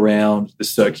head around the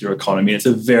circular economy, it's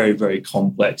a very, very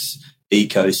complex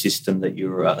ecosystem that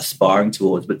you're aspiring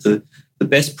towards. But the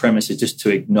best premise is just to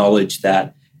acknowledge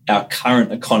that our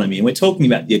current economy, and we're talking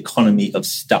about the economy of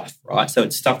stuff, right? So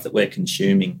it's stuff that we're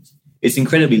consuming. It's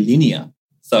incredibly linear.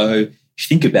 So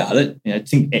if you think about it,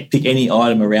 pick any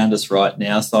item around us right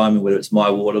now, Simon, whether it's my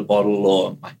water bottle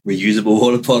or my reusable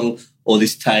water bottle or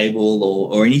this table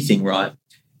or anything, right?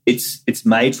 It's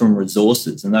made from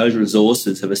resources, and those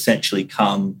resources have essentially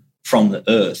come from the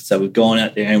earth. So we've gone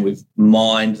out there and we've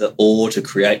mined the ore to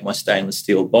create my stainless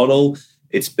steel bottle.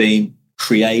 It's been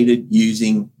created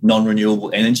using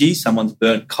non-renewable energy. Someone's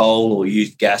burnt coal or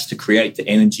used gas to create the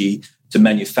energy to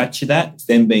manufacture that. It's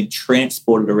then been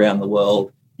transported around the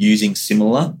world using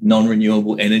similar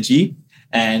non-renewable energy.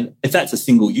 And if that's a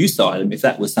single-use item, if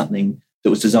that was something that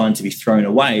was designed to be thrown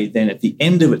away, then at the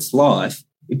end of its life,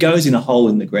 it goes in a hole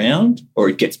in the ground or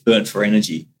it gets burnt for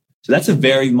energy. So that's a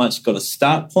very much got a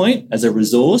start point as a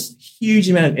resource, huge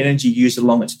amount of energy used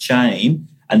along its chain,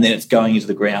 and then it's going into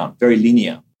the ground, very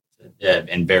linear. Yeah,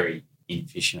 and very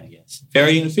inefficient, I guess.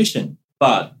 Very inefficient.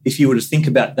 But if you were to think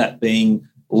about that being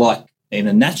like in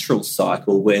a natural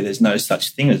cycle where there's no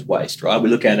such thing as waste, right? We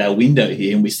look out our window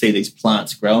here and we see these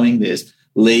plants growing. There's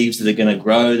leaves that are going to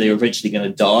grow. They're eventually going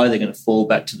to die. They're going to fall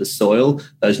back to the soil.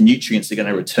 Those nutrients are going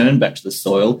to return back to the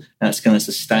soil, and it's going to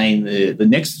sustain the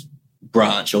next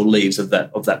branch or leaves of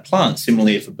that plant.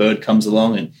 Similarly, if a bird comes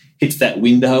along and hits that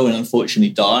window and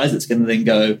unfortunately dies, it's going to then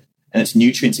go and its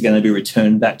nutrients are going to be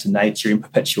returned back to nature in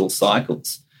perpetual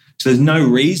cycles. So there's no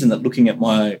reason that looking at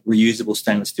my reusable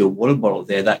stainless steel water bottle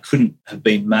there, that couldn't have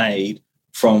been made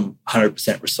from 100%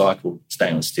 recycled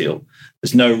stainless steel.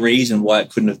 There's no reason why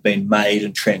it couldn't have been made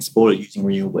and transported using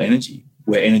renewable energy.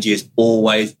 where energy has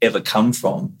always ever come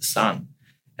from, the sun.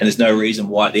 And there's no reason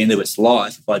why at the end of its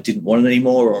life, if I didn't want it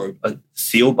anymore or a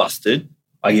seal busted,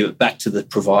 I give it back to the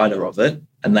provider of it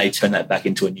and they turn that back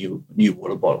into a new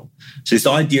water bottle. So this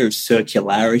idea of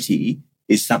circularity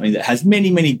is something that has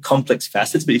many, many complex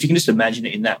facets, but if you can just imagine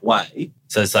it in that way.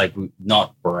 So it's like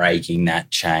not breaking that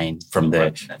chain from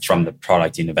the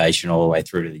product innovation all the way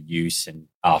through to the use and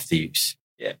after use.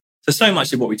 Yeah. So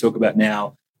much of what we talk about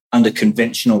now under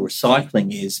conventional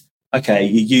recycling is, okay,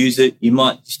 you use it,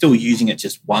 you're still using it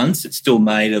just once. It's still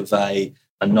made of a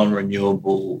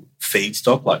non-renewable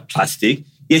feedstock like plastic.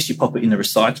 Yes, you pop it in the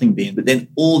recycling bin, but then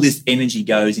all this energy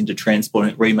goes into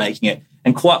transporting it, remaking it.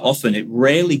 And quite often it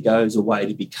rarely goes away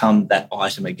to become that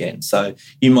item again. So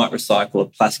you might recycle a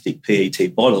plastic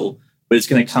PET bottle, but it's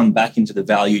going to come back into the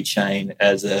value chain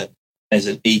as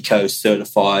an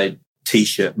eco-certified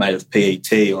T-shirt made of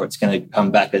PET, or it's going to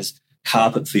come back as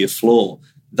carpet for your floor.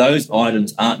 Those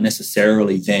items aren't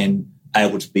necessarily then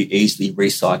able to be easily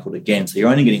recycled again. So you're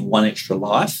only getting one extra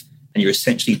life and you're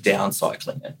essentially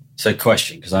downcycling it. So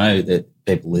question, because I know that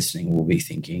people listening will be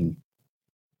thinking,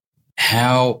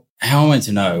 how am I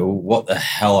to know what the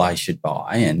hell I should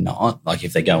buy and not? Like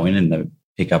if they go in and they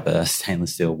pick up a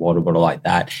stainless steel water bottle like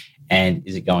that, and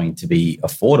is it going to be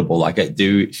affordable? Like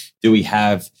do we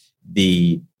have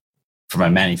from a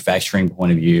manufacturing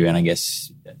point of view, and I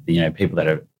guess, people that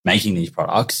are making these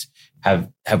products,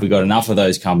 have we got enough of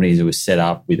those companies that were set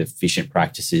up with efficient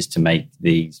practices to make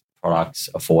these products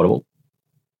affordable?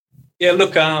 Yeah,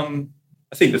 look, I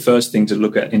think the first thing to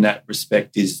look at in that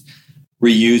respect is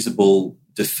reusable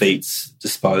defeats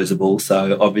disposable.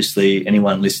 So obviously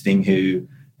anyone listening who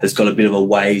has got a bit of a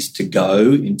ways to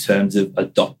go in terms of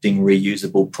adopting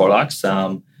reusable products,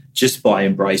 just by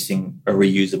embracing a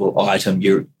reusable item,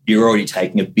 you're already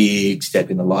taking a big step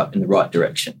in the right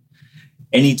direction.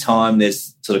 Anytime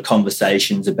there's sort of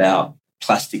conversations about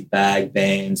plastic bag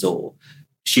bans or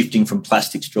shifting from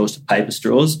plastic straws to paper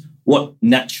straws, what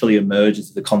naturally emerges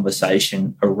is the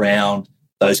conversation around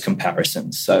those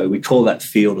comparisons. So we call that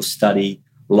field of study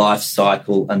life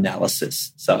cycle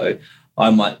analysis. So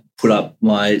I might put up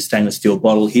my stainless steel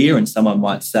bottle here and someone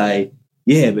might say,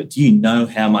 yeah, but do you know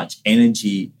how much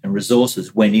energy and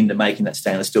resources went into making that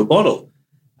stainless steel bottle?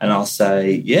 And I'll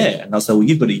say, yeah. And I'll say, well,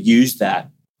 you've got to use that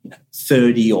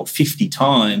 30 or 50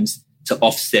 times to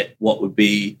offset what would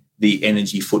be the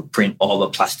energy footprint of a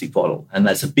plastic bottle. And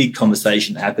that's a big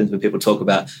conversation that happens when people talk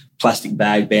about plastic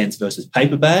bag bans versus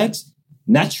paper bags.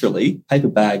 Naturally, paper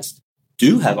bags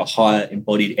do have a higher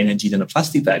embodied energy than a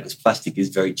plastic bag because plastic is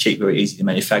very cheap, very easy to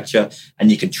manufacture,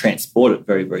 and you can transport it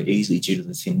very, very easily due to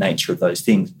the thin nature of those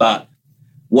things. But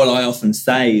what I often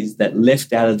say is that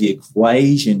left out of the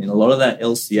equation in a lot of that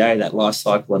LCA, that life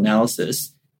cycle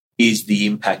analysis, is the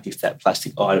impact if that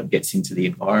plastic item gets into the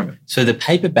environment. So the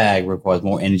paper bag requires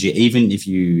more energy, even if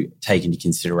you take into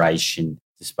consideration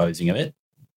disposing of it,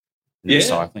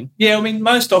 recycling? Yeah, I mean,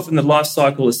 most often the life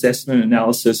cycle assessment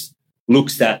analysis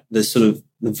looks at the sort of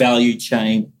the value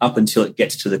chain up until it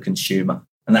gets to the consumer.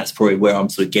 And that's probably where I'm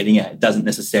sort of getting at. It doesn't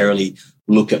necessarily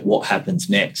look at what happens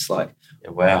next. Like,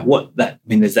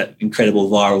 there's that incredible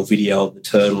viral video of the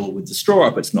turtle with the straw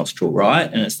up. It's not straw, right?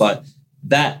 And it's like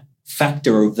that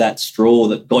factor of that straw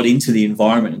that got into the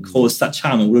environment and caused such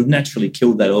harm and would have naturally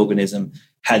killed that organism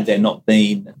had there not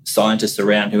been scientists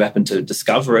around who happened to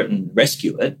discover it and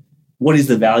rescue it. What is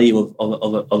the value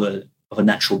of a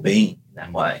natural being in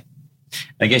that way?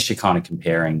 I guess you're kind of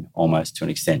comparing almost to an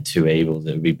extent two evils.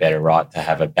 It would be better, right, to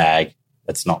have a bag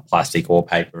that's not plastic or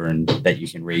paper and that you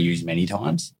can reuse many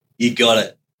times. You got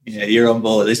it. Yeah, you're on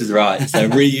board. This is right. So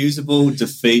reusable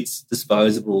defeats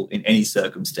disposable in any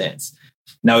circumstance.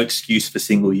 No excuse for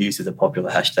single use is a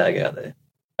popular hashtag out there.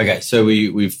 Okay, so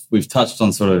we've touched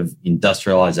on sort of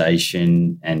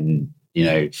industrialization, and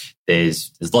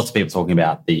there's lots of people talking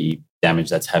about the damage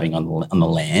that's having on the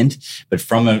land. But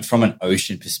from an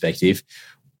ocean perspective,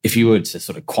 if you were to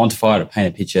sort of quantify it or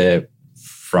paint a picture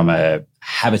from a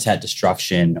habitat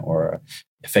destruction or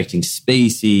affecting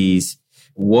species,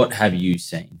 what have you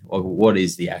seen? Or what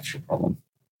is the actual problem?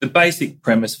 The basic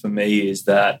premise for me is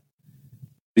that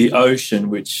the ocean,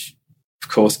 which of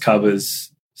course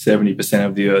covers 70%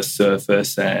 of the Earth's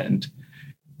surface, and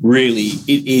really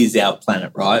it is our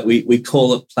planet, right? We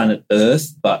call it planet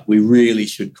Earth, but we really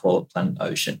should call it planet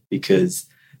Ocean because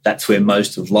that's where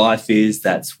most of life is.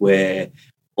 That's where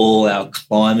all our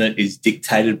climate is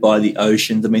dictated by the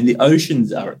oceans. I mean, the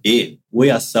oceans are it.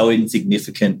 We are so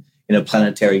insignificant in a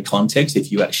planetary context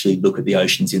if you actually look at the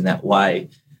oceans in that way.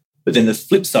 But then the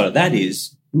flip side of that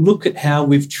is look at how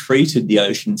we've treated the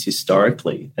oceans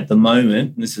historically. At the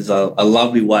moment, and this is a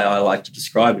lovely way I like to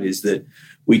describe it, is that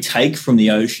we take from the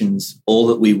oceans all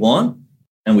that we want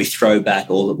and we throw back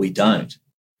all that we don't.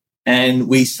 And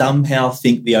we somehow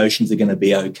think the oceans are going to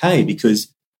be okay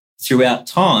because throughout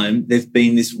time, they've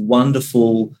been this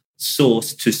wonderful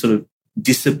source to sort of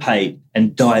dissipate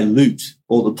and dilute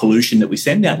all the pollution that we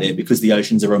send out there because the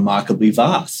oceans are remarkably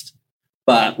vast.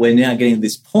 But we're now getting to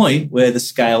this point where the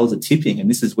scales are tipping. And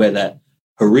this is where that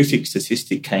horrific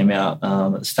statistic came out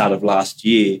at the start of last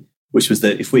year, which was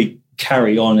that if we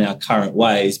carry on our current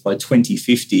ways, by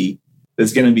 2050,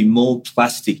 there's going to be more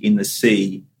plastic in the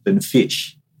sea than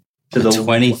fish. So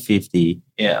 2050,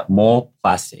 more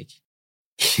plastic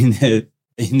in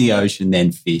the ocean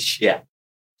than fish. Yeah.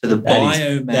 So the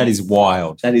biomass. That is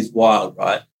wild. That is wild,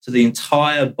 right? So the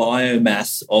entire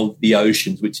biomass of the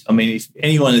oceans, which, I mean, if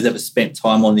anyone has ever spent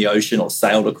time on the ocean or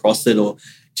sailed across it or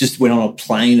just went on a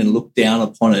plane and looked down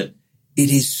upon it, it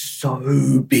is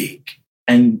so big.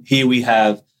 And here we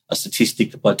have a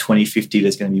statistic that by 2050,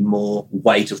 there's going to be more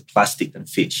weight of plastic than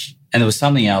fish. And there was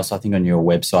something else, I think, on your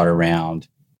website around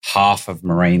half of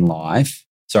marine life.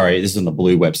 Sorry, this is on the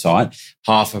Blue website.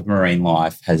 Half of marine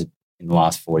life has, in the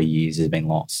last 40 years, has been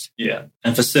lost. Yeah.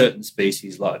 And for certain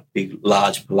species like big,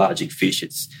 large pelagic fish,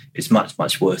 it's much,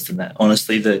 much worse than that.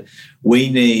 Honestly, we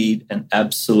need an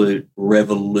absolute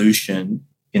revolution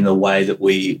in the way that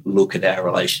we look at our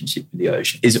relationship with the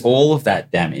ocean. Is all of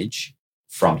that damage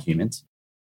from humans?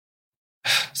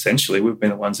 Essentially, we've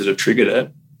been the ones that have triggered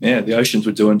it. Yeah, the oceans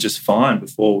were doing just fine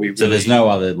before we really... So there's no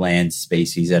other land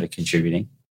species that are contributing?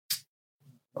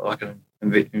 I can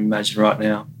imagine right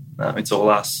now. No, it's all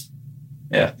us.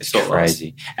 Yeah, it's all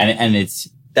crazy. Us. And it's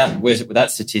that with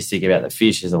that statistic about the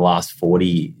fish is the last 40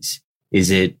 years. Is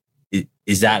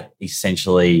that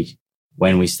essentially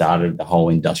when we started the whole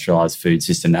industrialized food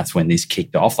system? That's when this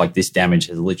kicked off. Like this damage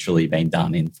has literally been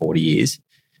done in 40 years.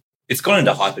 It's gone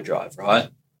into hyperdrive, right?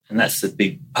 And that's the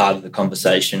big part of the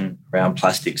conversation around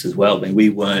plastics as well. I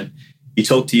mean, you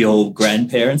talk to your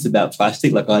grandparents about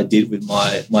plastic like I did with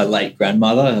my late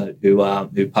grandmother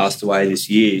who passed away this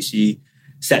year. She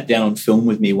sat down on film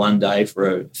with me one day for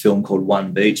a film called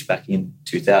One Beach back in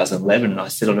 2011. And I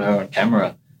said to her on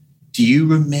camera, do you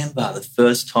remember the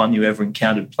first time you ever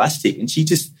encountered plastic? And she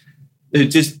just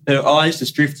her eyes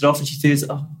just drifted off and she says,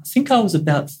 I think I was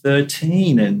about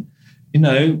 13 and,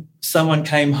 someone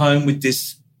came home with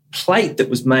this plate that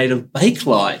was made of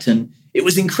Bakelite and it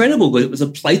was incredible, but it was a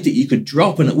plate that you could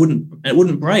drop and it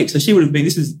wouldn't break. So she would have been,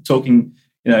 this is talking,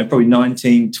 probably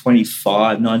 1925,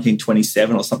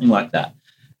 1927 or something like that.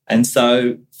 And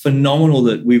so phenomenal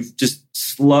that we've just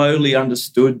slowly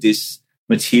understood this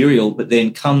material, but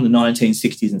then come the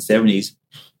 1960s and 70s,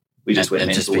 we just went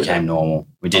mental. It just became normal.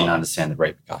 We didn't understand the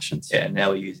repercussions. Yeah,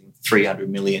 now we're using 300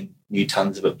 million new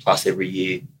tons of it plus every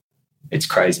year. It's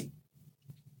crazy.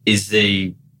 Is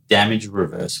the damage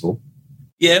reversible?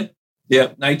 Yeah.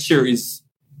 Nature is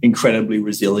incredibly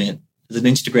resilient. There's an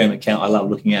Instagram account I love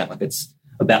looking at, like it's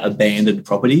about abandoned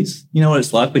properties. You know what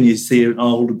it's like when you see an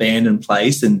old abandoned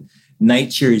place and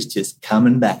nature is just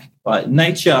coming back. Right?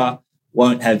 Nature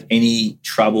won't have any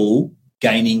trouble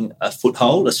gaining a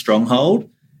foothold, a stronghold.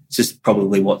 It's just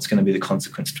probably what's going to be the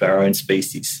consequence to our own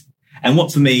species. And what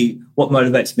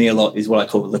motivates me a lot is what I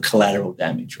call the collateral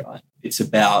damage, right? It's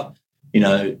about,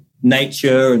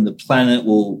 nature and the planet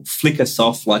will flick us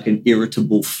off like an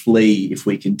irritable flea if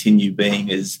we continue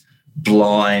being as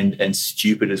blind and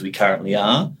stupid as we currently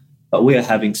are. But we are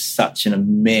having such an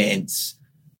immense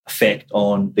effect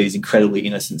on these incredibly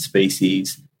innocent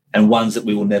species and ones that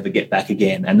we will never get back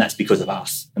again. And that's because of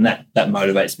us. And that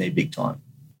motivates me big time.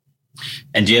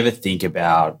 And do you ever think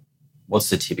about what's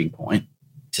the tipping point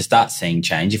to start seeing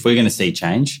change? If we're going to see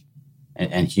change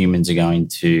and humans are going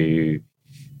to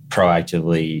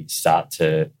proactively start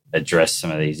to address some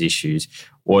of these issues,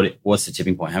 what's the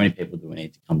tipping point? How many people do we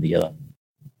need to come together?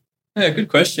 Yeah, good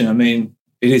question. I mean,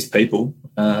 it is people.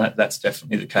 That's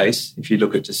definitely the case. If you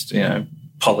look at just,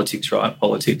 politics, right?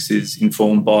 Politics is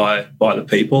informed by the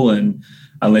people, and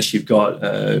unless you've got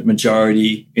a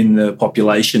majority in the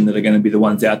population that are going to be the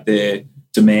ones out there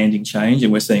demanding change,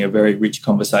 and we're seeing a very rich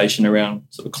conversation around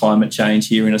sort of climate change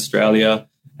here in Australia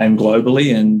and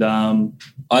globally. And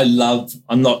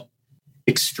I'm not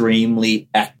extremely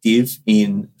active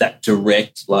in that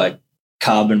direct,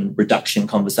 carbon reduction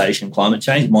conversation, climate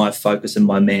change. My focus and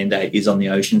my mandate is on the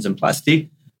oceans and plastic,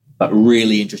 but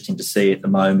really interesting to see at the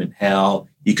moment how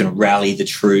you can rally the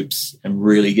troops and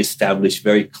really establish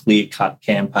very clear-cut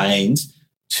campaigns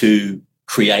to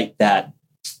create that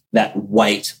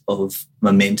weight of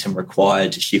momentum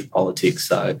required to shift politics.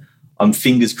 So I'm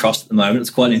fingers crossed at the moment. It's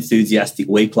quite an enthusiastic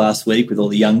week last week with all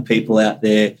the young people out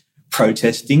there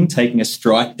protesting, taking a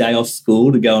strike day off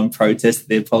school to go and protest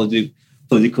their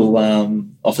political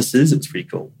officers. It was pretty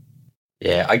cool.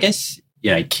 Yeah, I guess,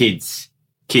 kids,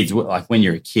 like when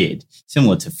you're a kid,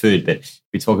 similar to food, but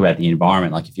we talk about the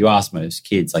environment. Like if you ask most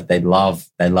kids, like they love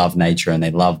nature and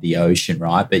they love the ocean,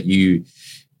 right? But you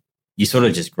sort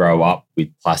of just grow up with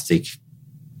plastic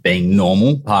being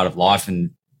normal, part of life.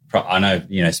 And I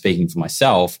know, speaking for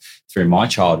myself, through my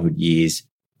childhood years,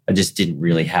 I just didn't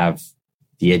really have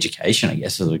the education, I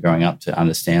guess, as I was growing up to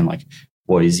understand like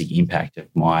what is the impact of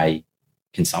my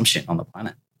consumption on the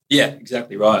planet. Yeah,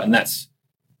 exactly right. And that's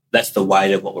the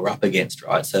weight of what we're up against,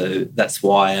 right? So that's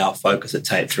why our focus at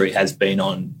Tape 3 has been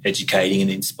on educating and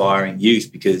inspiring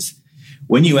youth, because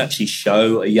when you actually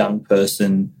show a young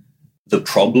person the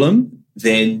problem,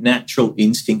 their natural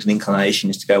instinct and inclination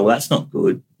is to go, well, that's not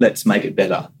good. Let's make it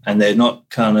better. And they're not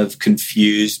kind of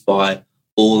confused by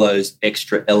all those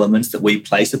extra elements that we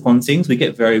place upon things. We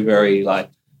get very, very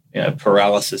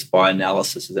paralysis by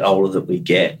analysis the older that we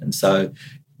get. And so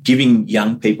giving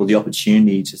young people the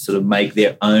opportunity to sort of make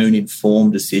their own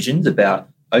informed decisions about,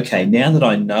 okay, now that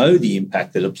I know the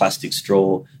impact that a plastic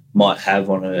straw might have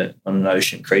on an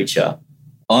ocean creature,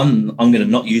 I'm going to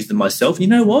not use them myself. And you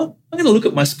know what? I'm going to look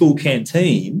at my school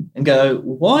canteen and go,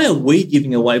 why are we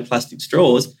giving away plastic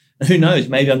straws? And who knows,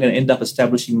 maybe I'm going to end up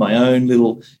establishing my own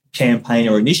little campaign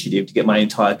or initiative to get my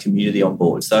entire community on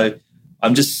board. So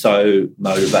I'm just so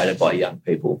motivated by young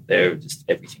people. They're just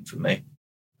everything for me.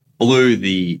 Blue,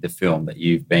 the film that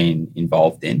you've been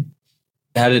involved in,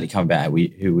 how did it come about?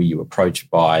 Who were you approached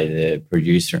by, the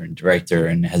producer and director,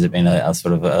 and has it been a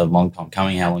sort of a long time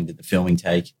coming? How long did the filming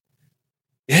take?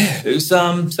 Yeah, it was.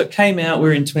 So it came out.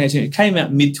 We're in 2018. It came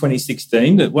out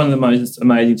mid-2016. But one of the most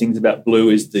amazing things about Blue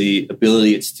is the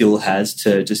ability it still has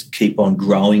to just keep on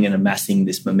growing and amassing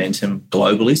this momentum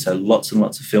globally. So lots and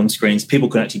lots of film screens. People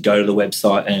can actually go to the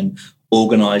website and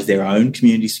organise their own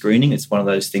community screening. It's one of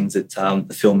those things that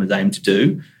the film is aimed to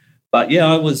do. But yeah,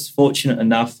 I was fortunate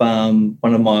enough. One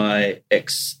of my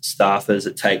ex-staffers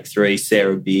at Take 3,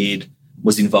 Sarah Beard,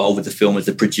 was involved with the film as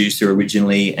a producer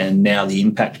originally and now the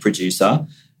impact producer.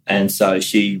 And so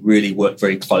she really worked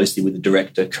very closely with the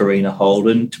director, Karina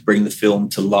Holden, to bring the film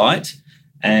to light.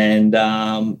 And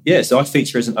so I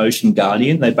feature as an ocean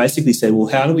guardian. They basically said, well,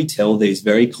 how do we tell these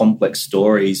very complex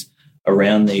stories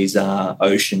around these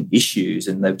ocean issues?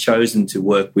 And they've chosen to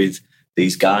work with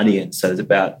these guardians. So there's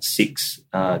about 6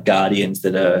 guardians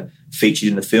that are featured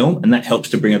in the film, and that helps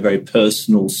to bring a very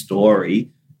personal story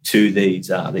to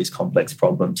these complex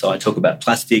problems. So I talk about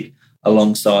plastic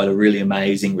alongside a really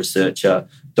amazing researcher,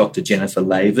 Dr. Jennifer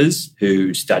Lavers,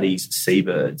 who studies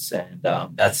seabirds. And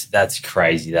that's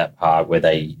crazy, that part where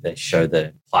they show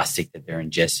the plastic that they're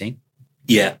ingesting.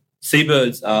 Yeah.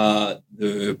 Seabirds are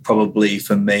probably,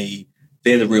 for me,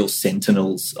 they're the real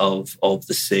sentinels of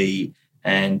the sea.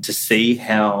 And to see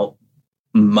how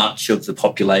much of the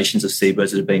populations of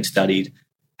seabirds that are being studied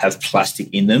have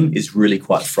plastic in them is really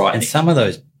quite frightening. And some of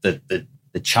those,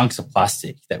 the chunks of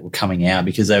plastic that were coming out,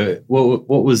 because what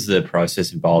was the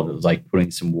process involved? It was like putting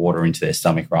some water into their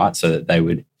stomach, right? So that they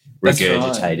would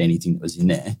regurgitate anything that was in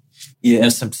there. Yeah.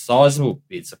 There's some sizable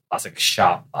bits of plastic,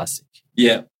 sharp plastic.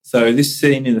 Yeah. So this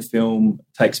scene in the film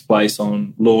takes place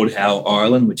on Lord Howe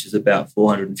Island, which is about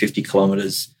 450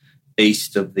 kilometres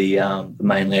east of the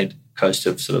mainland coast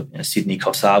of sort of Sydney,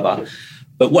 Coffs Harbour.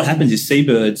 But what happens is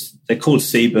seabirds, they're called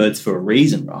seabirds for a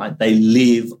reason, right? They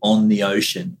live on the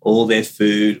ocean. All their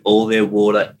food, all their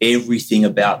water, everything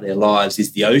about their lives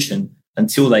is the ocean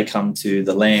until they come to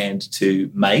the land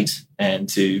to mate and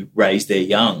to raise their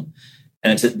young.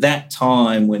 And it's at that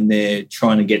time when they're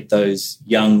trying to get those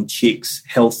young chicks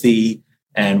healthy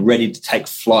and ready to take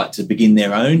flight to begin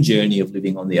their own journey of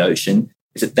living on the ocean.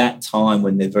 It's at that time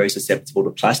when they're very susceptible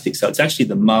to plastic. So it's actually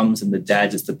the mums and the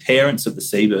dads, it's the parents of the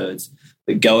seabirds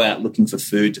that go out looking for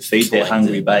food to feed their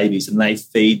hungry babies, and they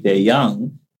feed their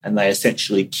young and they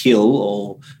essentially kill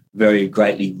or very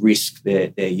greatly risk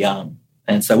their young.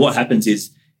 And so what happens is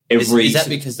Is that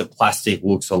because the plastic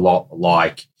looks a lot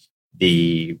like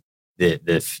the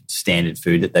standard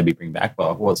food that they bring back?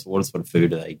 But what sort of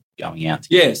food are they going out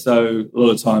to? Yeah, so a lot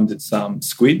of times it's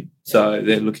squid. So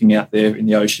they're looking out there in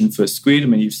the ocean for squid. I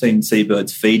mean, you've seen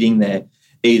seabirds feeding. They're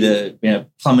either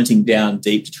plummeting down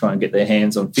deep to try and get their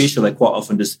hands on fish, or they quite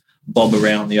often just bob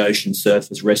around the ocean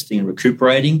surface, resting and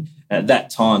recuperating. And at that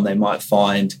time, they might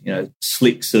find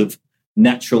slicks of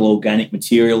natural organic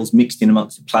materials mixed in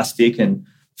amongst the plastic. And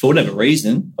for whatever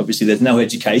reason, obviously there's no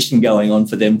education going on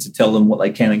for them to tell them what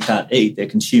they can and can't eat. They're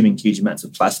consuming huge amounts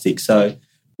of plastic. So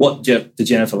what the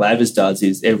Jennifer Lavers does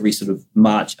is every sort of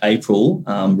March, April,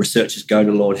 researchers go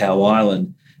to Lord Howe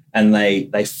Island and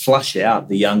they flush out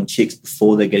the young chicks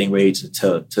before they're getting ready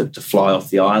to fly off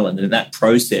the island. And in that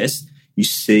process, you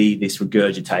see this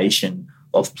regurgitation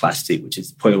of plastic, which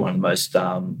is probably one of the most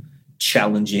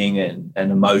challenging and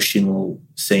emotional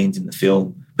scenes in the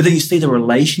film. But then you see the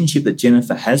relationship that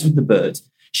Jennifer has with the birds.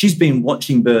 She's been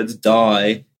watching birds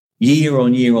die year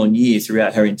on year on year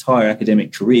throughout her entire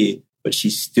academic career, but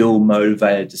she's still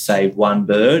motivated to save one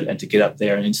bird and to get up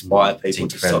there and inspire people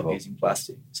to stop using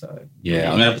plastic. So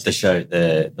yeah, I'm going to put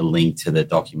the link to the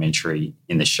documentary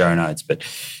in the show notes, but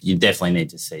you definitely need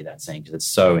to see that scene because it's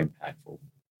so impactful.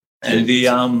 And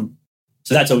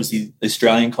so that's obviously the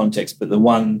Australian context, but the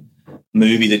one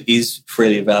movie that is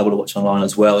freely available to watch online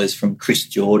as well is from Chris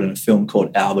Jordan, a film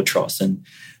called Albatross. And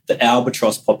the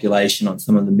albatross population on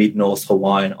some of the mid-north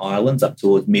Hawaiian islands up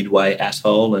towards Midway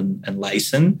Atoll and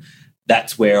Laysan,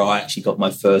 that's where I actually got my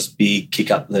first big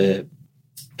kick up the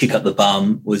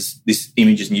bum was this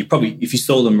images. And you probably, if you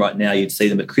saw them right now, you'd see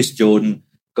them. But Chris Jordan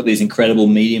got these incredible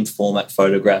medium format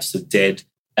photographs of dead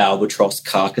albatross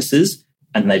carcasses,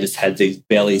 and they just had these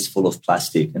bellies full of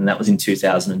plastic. And that was in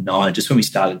 2009, just when we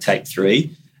started Take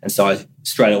 3. And so I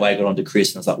straight away got onto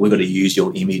Chris and I was like, we've got to use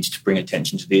your image to bring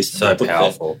attention to this. So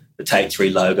powerful. The Take 3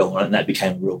 logo on it, and that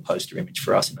became a real poster image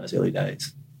for us in those early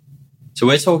days. So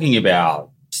we're talking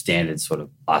about standard sort of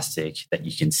plastic that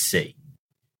you can see,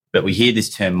 but we hear this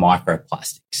term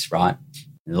microplastics, right?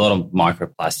 There's a lot of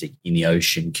microplastic in the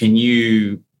ocean. Can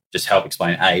you just help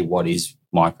explain, A, what is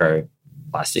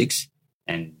microplastics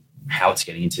and how it's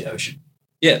getting into the ocean?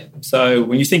 Yeah. So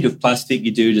when you think of plastic,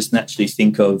 you do just naturally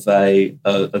think of a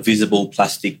visible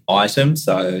plastic item.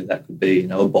 So that could be,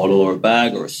 a bottle or a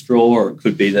bag or a straw, or it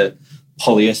could be the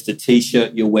polyester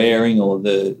T-shirt you're wearing or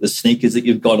the sneakers that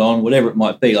you've got on, whatever it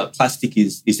might be. Like plastic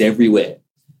is everywhere.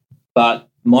 But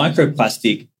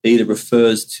microplastic either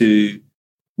refers to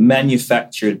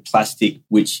manufactured plastic,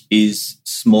 which is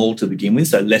small to begin with,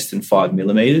 so less than 5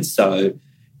 millimeters. So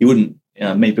you wouldn't,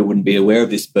 many people wouldn't be aware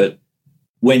of this, but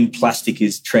when plastic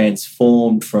is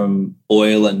transformed from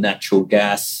oil and natural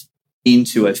gas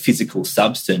into a physical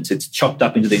substance, it's chopped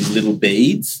up into these little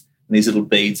beads, and these little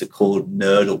beads are called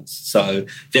nurdles. So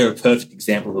they're a perfect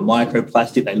example of a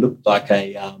microplastic. They look like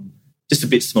just a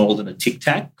bit smaller than a Tic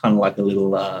Tac, kind of like a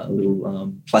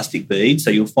little plastic bead. So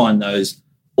you'll find those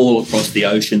all across the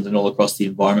oceans and all across the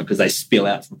environment because they spill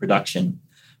out from production.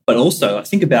 But also, I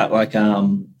think about like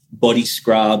body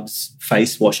scrubs,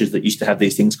 face washes that used to have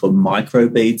these things called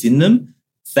microbeads in them.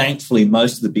 Thankfully,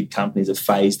 most of the big companies have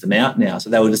phased them out now. So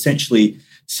they would essentially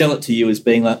sell it to you as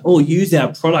being like, oh, use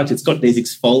our product. It's got these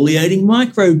exfoliating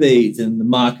microbeads, and the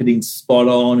marketing's spot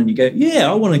on. And you go,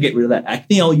 yeah, I want to get rid of that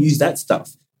acne. I'll use that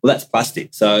stuff. Well, that's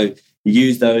plastic. So you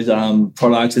use those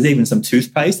products. There's even some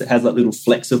toothpaste that has like little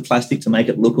flecks of plastic to make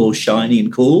it look all shiny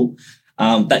and cool.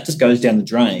 That just goes down the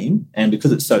drain, and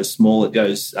because it's so small, it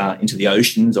goes into the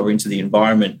oceans or into the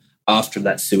environment after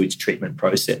that sewage treatment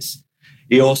process.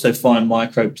 You also find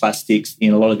microplastics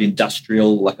in a lot of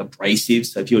industrial, like abrasives.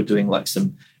 So if you're doing like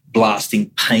some blasting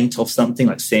paint off something,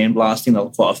 like sandblasting, they'll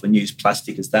quite often use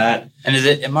plastic as that. And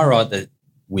am I right that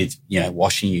with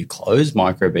washing your clothes,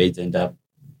 microbeads end up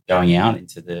going out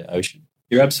into the ocean?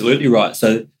 You're absolutely right.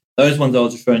 So those ones I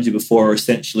was referring to before are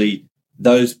essentially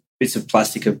those bits of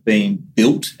plastic have been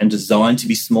built and designed to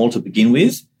be small to begin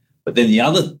with. But then the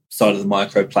other side of the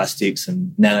microplastics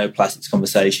and nanoplastics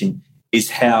conversation is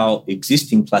how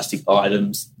existing plastic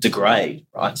items degrade,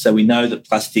 right? So we know that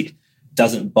plastic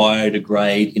doesn't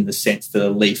biodegrade in the sense that a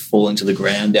leaf falling to the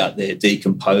ground out there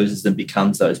decomposes and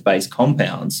becomes those base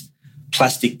compounds.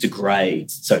 Plastic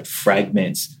degrades, so it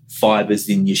fragments. Fibers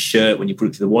in your shirt, when you put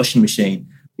it through the washing machine,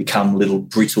 become little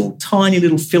brittle, tiny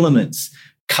little filaments.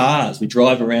 Cars, we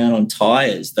drive around on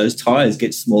tyres. Those tyres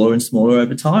get smaller and smaller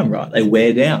over time, right? They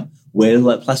wear down. Where does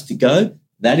that plastic go?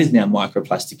 That is now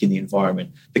microplastic in the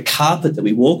environment. The carpet that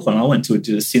we walk on, I went to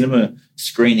a cinema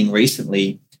screening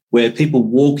recently where people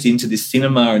walked into this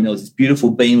cinema and there was this beautiful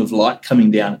beam of light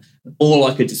coming down. And all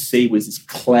I could just see was this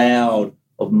cloud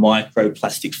of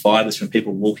microplastic fibers from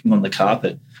people walking on the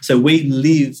carpet. So we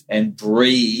live and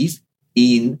breathe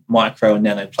in micro and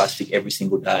nanoplastic every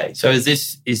single day. So is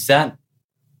that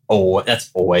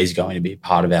that's always going to be a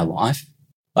part of our life?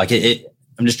 Like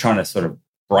I'm just trying to sort of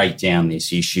break down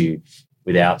this issue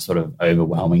without sort of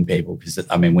overwhelming people. Because,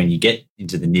 when you get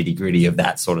into the nitty-gritty of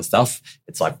that sort of stuff,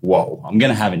 it's like, whoa, I'm going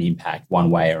to have an impact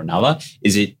one way or another.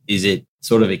 Is it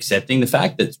sort of accepting the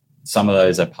fact that some of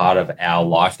those are part of our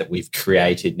life that we've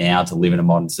created now to live in a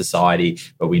modern society,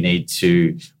 but we need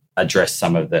to address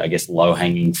some of the, I guess,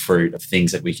 low-hanging fruit of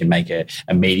things that we can make an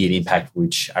immediate impact,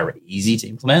 which are easy to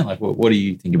implement? Like, what do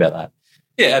you think about that?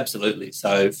 Yeah, absolutely.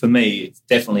 So for me, it's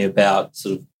definitely about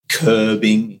sort of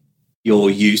curbing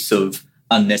your use of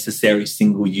unnecessary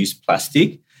single-use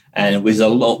plastic. And there's a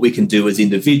lot we can do as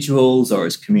individuals or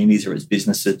as communities or as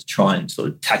businesses to try and sort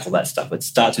of tackle that stuff. It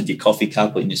starts with your coffee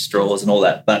cup and your straws and all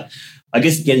that. But I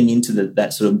guess getting into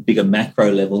that sort of bigger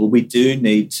macro level, we do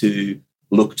need to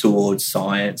look towards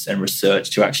science and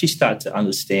research to actually start to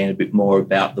understand a bit more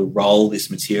about the role this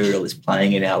material is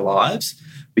playing in our lives.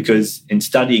 Because in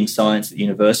studying science at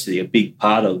university, a big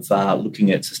part of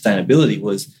looking at sustainability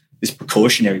was this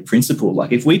precautionary principle.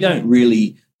 Like if we don't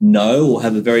really know or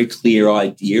have a very clear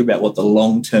idea about what the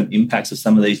long-term impacts of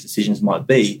some of these decisions might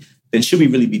be, then should we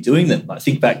really be doing them? I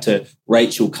think back to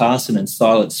Rachel Carson and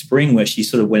Silent Spring, where she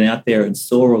sort of went out there and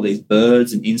saw all these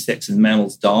birds and insects and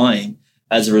mammals dying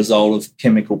as a result of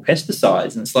chemical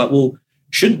pesticides. And it's like, well,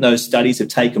 shouldn't those studies have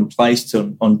taken place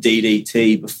on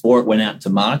DDT before it went out to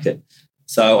market?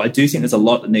 So I do think there's a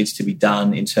lot that needs to be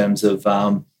done in terms of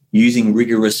using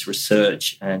rigorous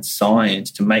research and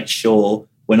science to make sure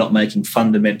we're not making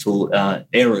fundamental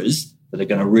errors that are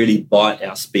going to really bite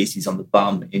our species on the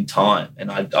bum in time. And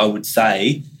I would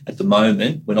say at the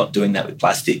moment, we're not doing that with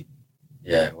plastic.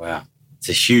 Yeah, wow. It's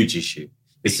a huge issue.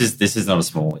 This is not a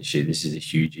small issue. This is a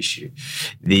huge issue.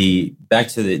 Back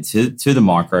to the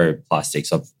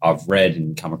microplastics, I've read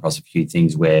and come across a few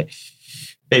things where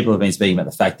people have been speaking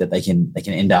about the fact that they can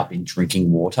end up in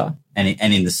drinking water and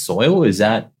in the soil. Is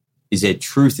there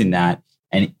truth in that?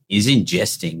 And is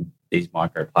ingesting these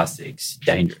microplastics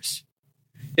dangerous?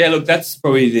 Yeah, look, that's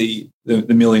probably the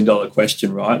 $1 million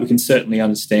question, right? We can certainly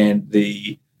understand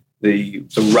the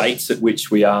rates at which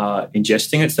we are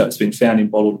ingesting it. So it's been found in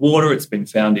bottled water, it's been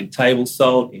found in table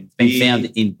salt, it's been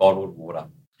found in bottled water.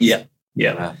 Yeah.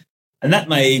 Wow. And that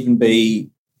may be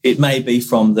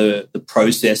from the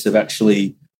process of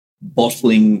actually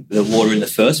bottling the water in the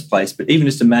first place. But even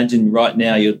just imagine right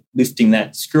now you're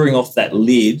screwing off that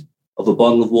lid of a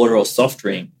bottle of water or soft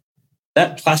drink.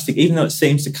 That plastic, even though it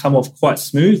seems to come off quite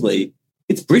smoothly,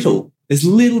 it's brittle. There's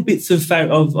little bits of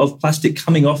plastic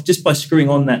coming off just by screwing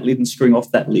on that lid and screwing off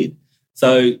that lid.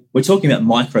 So we're talking about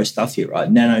micro stuff here,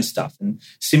 right? Nano stuff. And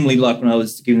similarly, like when I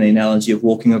was giving the analogy of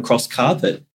walking across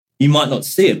carpet, you might not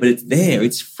see it, but it's there.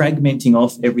 It's fragmenting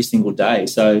off every single day.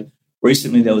 So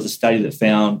recently there was a study that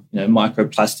found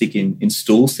microplastic in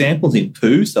stool samples, in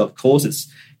poo. So of course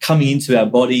it's coming into our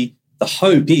body. The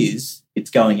hope is it's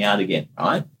going out again,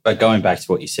 right? But going back to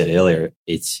what you said earlier,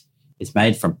 it's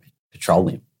made from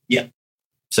petroleum. Yeah.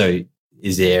 So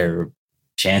is there a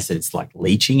chance that it's like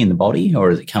leaching in the body,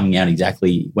 or is it coming out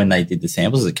exactly when they did the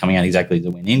samples? Is it coming out exactly as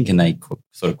it went in? Can they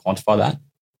sort of quantify that?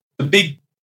 The big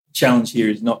challenge here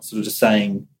is not sort of just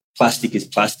saying plastic is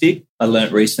plastic. I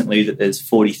learned recently that there's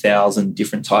 40,000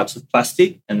 different types of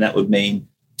plastic, and that would mean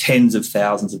tens of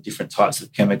thousands of different types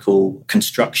of chemical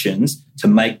constructions to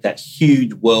make that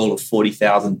huge world of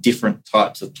 40,000 different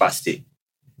types of plastic.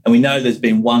 And we know there's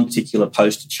been one particular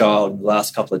poster child in the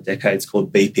last couple of decades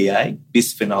called BPA,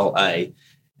 bisphenol A,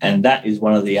 and that is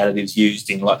one of the additives used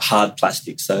in like hard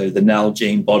plastic. So the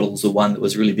Nalgene bottles are one that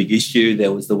was a really big issue.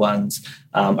 There was the ones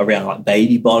around like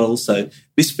baby bottles. So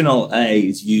bisphenol A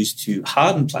is used to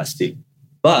harden plastic,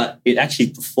 but it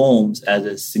actually performs as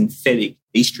a synthetic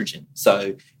estrogen.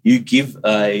 So you give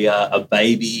a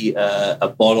baby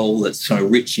a bottle that's kind of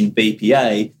rich in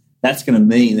BPA, that's going to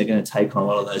mean they're going to take on a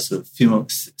lot of those sort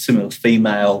of similar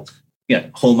female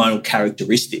hormonal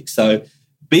characteristics. So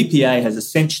BPA has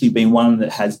essentially been one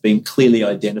that has been clearly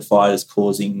identified as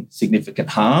causing significant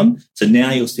harm. So now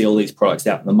you'll see all these products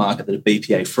out in the market that are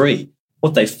BPA-free.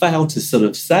 What they fail to sort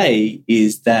of say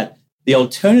is that the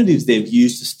alternatives they've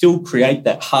used to still create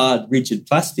that hard, rigid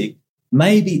plastic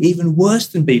may be even worse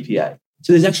than BPA.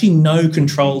 So there's actually no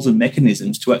controls and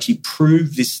mechanisms to actually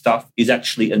prove this stuff is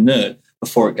actually inert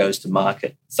before it goes to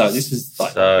market. So this is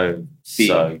like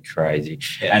so crazy.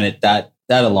 Yeah. And that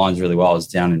aligns really well. I was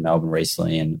down in Melbourne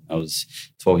recently and I was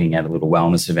talking at a little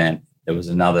wellness event. There was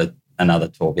another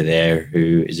talker there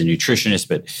who is a nutritionist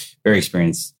but very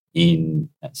experienced in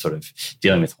sort of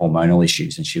dealing with hormonal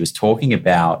issues. And she was talking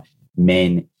about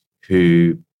men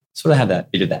who sort of have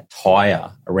that bit of that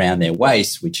tire around their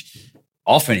waist, which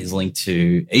often is linked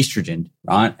to estrogen,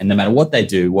 right? And no matter what they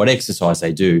do, what exercise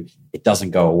they do, it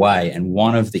doesn't go away. And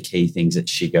one of the key things that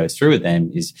she goes through with them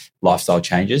is lifestyle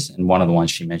changes. And one of the ones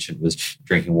she mentioned was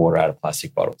drinking water out of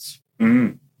plastic bottles.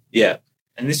 Yeah.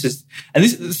 And the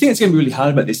thing that's going to be really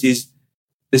hard about this is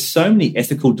there's so many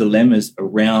ethical dilemmas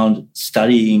around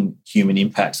studying human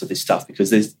impacts of this stuff,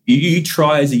 because you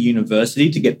try as a university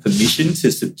to get permission to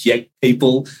subject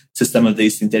people to some of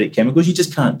these synthetic chemicals. You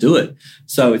just can't do it.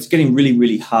 So it's getting really,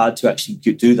 really hard to actually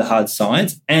do the hard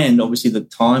science, and obviously the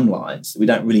timelines we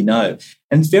don't really know.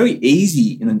 And it's very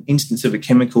easy in an instance of a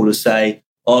chemical to say,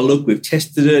 oh, look, we've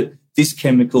tested it. This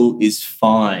chemical is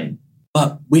fine.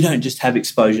 But we don't just have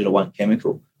exposure to one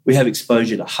chemical. We have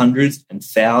exposure to hundreds and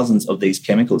thousands of these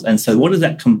chemicals. And so what does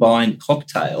that combined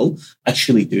cocktail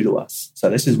actually do to us? So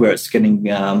this is where it's getting,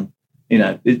 there's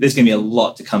going to be a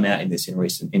lot to come out in this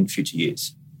in future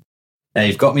years. Now,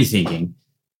 you've got me thinking.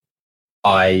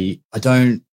 I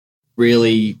don't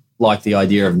really like the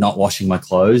idea of not washing my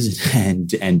clothes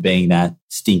and being that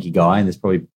stinky guy. And there's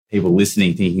probably people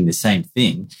listening thinking the same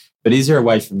thing. But is there a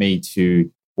way for me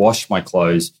to wash my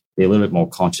clothes, be a little bit more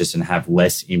conscious and have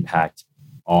less impact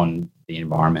on the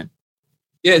environment?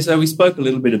 Yeah, so we spoke a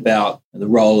little bit about the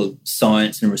role of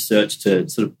science and research to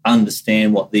sort of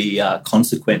understand what the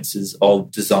consequences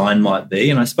of design might be.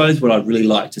 And I suppose what I'd really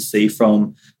like to see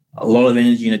from a lot of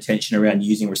energy and attention around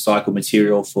using recycled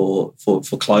material for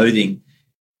clothing,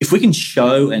 if we can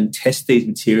show and test these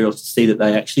materials to see that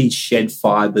they actually shed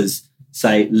fibres,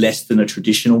 say, less than a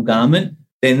traditional garment,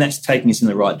 then that's taking us in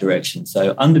the right direction.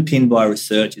 So underpinned by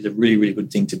research is a really, really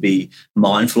good thing to be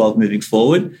mindful of moving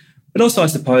forward. But also, I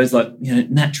suppose,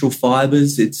 natural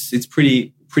fibres, it's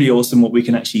pretty awesome what we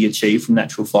can actually achieve from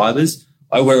natural fibres.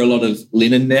 I wear a lot of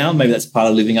linen now. Maybe that's part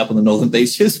of living up on the northern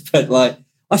beaches. But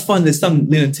I find there's some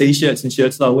linen T-shirts and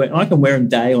shirts that I wear, and I can wear them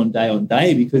day on day on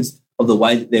day because of the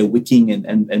way that they're wicking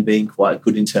and being quite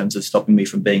good in terms of stopping me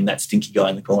from being that stinky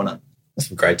guy in the corner. That's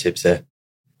some great tips there.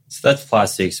 So that's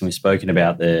plastics, and we've spoken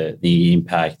about the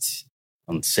impact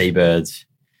on seabirds,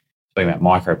 spoken about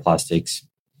microplastics.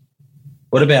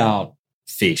 What about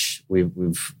fish?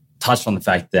 We've touched on the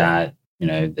fact that,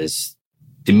 there's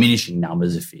diminishing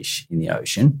numbers of fish in the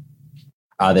ocean.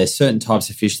 Are there certain types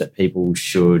of fish that people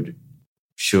should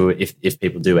if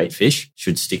people do eat fish,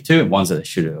 should stick to, and ones that they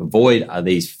should avoid? Are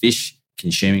these fish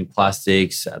consuming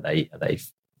plastics? Are they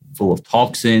full of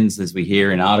toxins, as we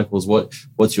hear in articles?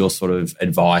 What's your sort of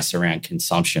advice around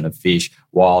consumption of fish,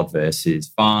 wild versus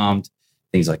farmed,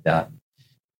 things like that?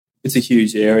 It's a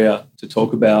huge area to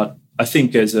talk about. I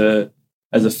think as a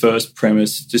first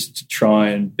premise, just to try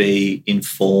and be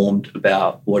informed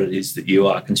about what it is that you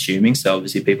are consuming. So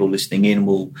obviously people listening in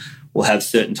will have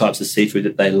certain types of seafood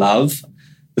that they love.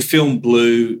 The film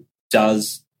Blue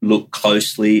does look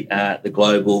closely at the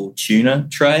global tuna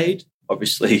trade.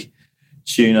 Obviously,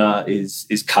 tuna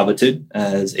is coveted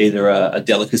as either a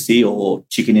delicacy or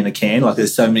chicken in a can.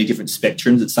 There's so many different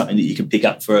spectrums. It's something that you can pick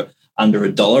up for under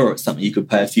 $1, or it's something you could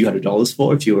pay a few $100s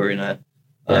for if you were in a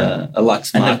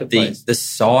Lux marketplace. The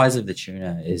size of the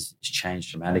tuna is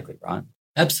changed dramatically, right?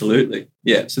 Absolutely.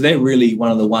 Yeah. So they're really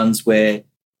one of the ones where,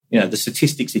 the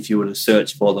statistics, if you were to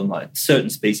search for them, certain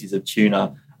species of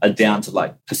tuna are down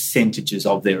to percentages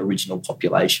of their original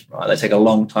population, right? They take a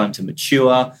long time to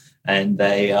mature and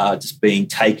they are just being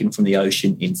taken from the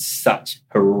ocean in such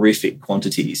horrific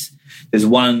quantities. There's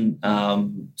one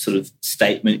sort of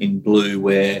statement in Blue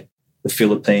where the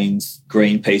Philippines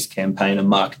Greenpeace campaigner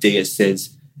Mark Diaz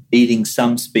says, eating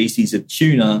some species of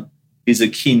tuna is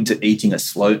akin to eating a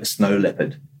snow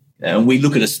leopard. And we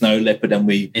look at a snow leopard and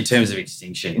in terms of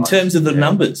extinction. In terms of the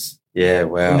numbers. Yeah,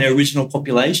 wow. From their original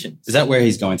population. Is that where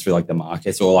he's going through the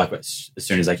markets, or as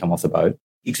soon as they come off the boat?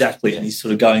 Exactly. And he's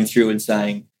sort of going through and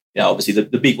saying, obviously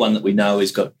the big one that we know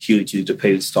has got hugely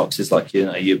depleted stocks is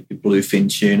your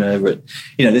bluefin tuna. But,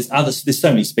 there's so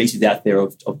many species out there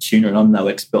of tuna, and I'm no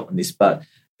expert on this, but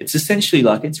it's essentially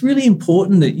it's really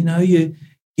important that,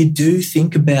 you do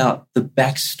think about the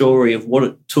backstory of what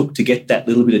it took to get that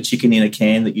little bit of chicken in a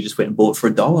can that you just went and bought for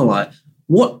 $1.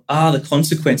 What are the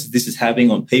consequences this is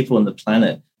having on people and the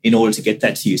planet in order to get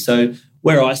that to you? So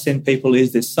where I send people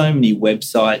is there's so many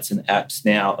websites and apps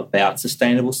now about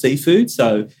sustainable seafood.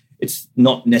 So it's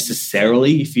not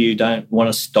necessarily if you don't want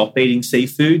to stop eating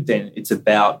seafood, then it's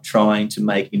about trying to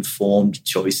make informed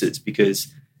choices,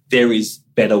 because there is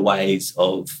better ways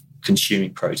of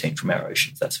consuming protein from our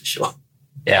oceans, that's for sure.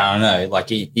 Yeah, I know.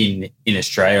 In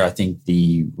Australia, I think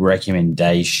the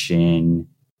recommendation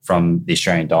from the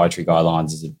Australian Dietary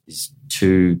Guidelines is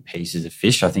 2 pieces of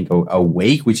fish, I think, a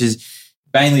week, which is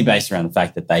mainly based around the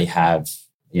fact that they have,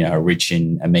 rich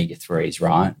in omega-3s,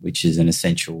 right, which is an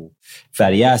essential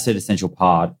fatty acid, essential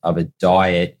part of a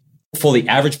diet. For the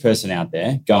average person out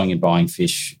there going and buying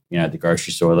fish, at the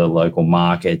grocery store, the local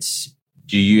markets,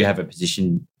 do you have a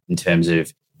position in terms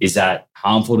of, is that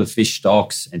harmful to fish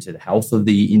stocks and to the health of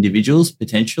the individuals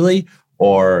potentially?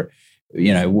 Or,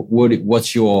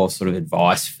 what's your sort of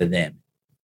advice for them?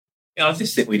 I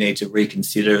just think we need to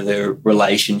reconsider the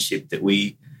relationship that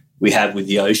we have with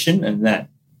the ocean, and that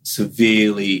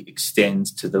severely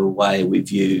extends to the way we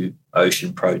view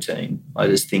ocean protein. I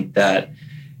just think that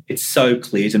it's so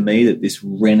clear to me that this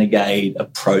renegade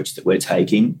approach that we're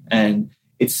taking, and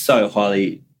it's so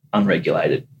highly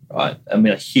unregulated. right? I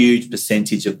mean, a huge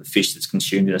percentage of the fish that's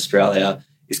consumed in Australia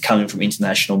is coming from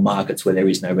international markets where there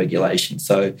is no regulation.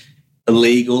 So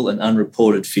illegal and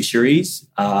unreported fisheries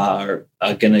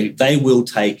they will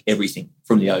take everything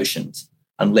from the oceans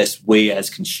unless we as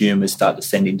consumers start to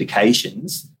send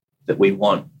indications that we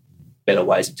want better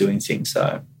ways of doing things.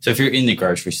 So if you're in the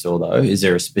grocery store, though, is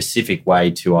there a specific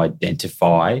way to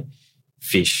identify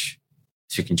fish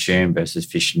to consume versus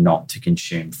fish not to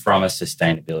consume from a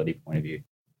sustainability point of view?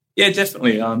 Yeah,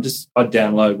 definitely. I'd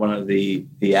download one of the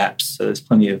apps. So there's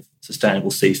plenty of sustainable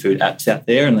seafood apps out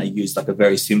there, and they use like a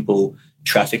very simple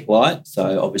traffic light.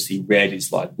 So obviously red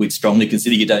is like, we'd strongly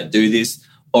consider you don't do this.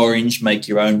 Orange, make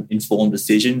your own informed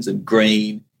decisions. And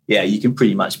green, yeah, you can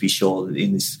pretty much be sure that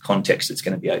in this context it's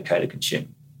going to be okay to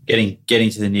consume. Getting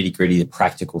to the nitty-gritty, the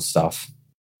practical stuff.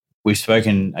 We've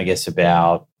spoken, I guess,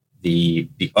 about the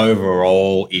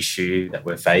overall issue that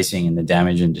we're facing and the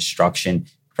damage and destruction.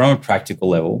 From a practical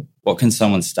level, what can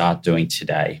someone start doing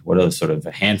today? What are sort of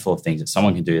a handful of things that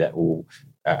someone can do that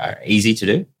are easy to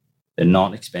do, they're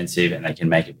not expensive, and they can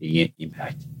make a big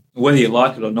impact? Whether you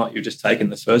like it or not, you've just taken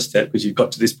the first step because you've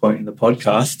got to this point in the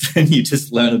podcast and you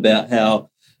just learn about how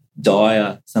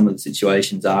dire some of the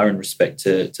situations are in respect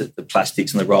to the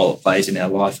plastics and the role it plays in our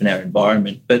life and our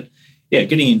environment. But yeah,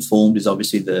 getting informed is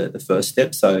obviously the first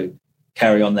step. So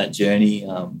carry on that journey.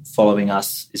 Following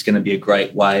us is going to be a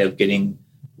great way of getting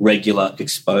regular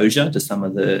exposure to some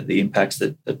of the impacts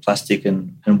that plastic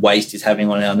and waste is having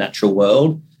on our natural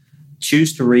world.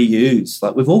 Choose to reuse.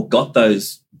 Like, we've all got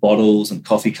those bottles and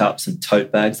coffee cups and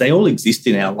tote bags. They all exist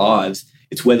in our lives.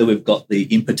 It's whether we've got the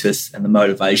impetus and the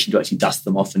motivation to actually dust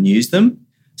them off and use them.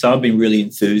 So I've been really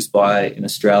enthused by, in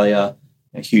Australia,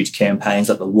 huge campaigns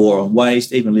like the War on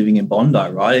Waste, even living in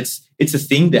Bondi, right? It's a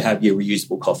thing to have your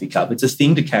reusable coffee cup. It's a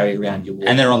thing to carry around your water.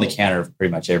 And they're on the counter of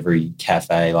pretty much every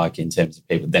cafe, like in terms of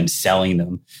people, them selling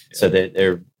them. Yeah. So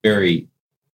they're very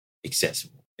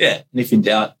accessible. Yeah. And if in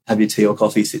doubt, have your tea or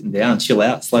coffee sitting down, chill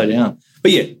out, slow down.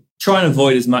 But yeah, try and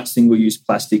avoid as much single-use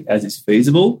plastic as is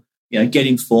feasible. Get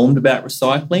informed about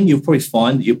recycling. You'll probably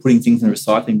find that you're putting things in the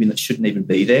recycling bin that shouldn't even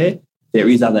be there. There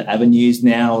is other avenues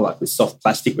now, like with soft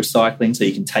plastic recycling, so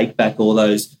you can take back all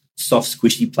those soft,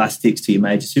 squishy plastics to your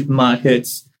major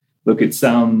supermarkets. Look, it's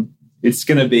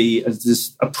going to be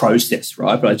just a process,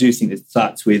 right? But I do think it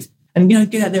starts with, and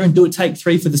get out there and do it. Take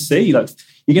 3 for the sea. Like,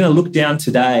 you're going to look down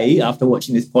today after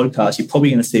watching this podcast, you're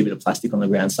probably going to see a bit of plastic on the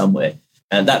ground somewhere.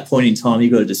 And at that point in time,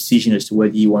 you've got a decision as to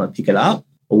whether you want to pick it up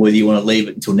or whether you want to leave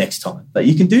it until next time. But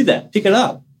you can do that. Pick it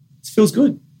up. It feels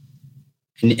good.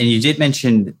 And you did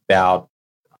mention about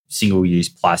single-use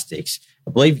plastics.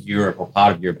 I believe Europe, or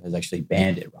part of Europe, has actually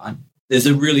banned it, right? There's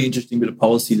a really interesting bit of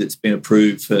policy that's been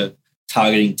approved for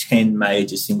targeting 10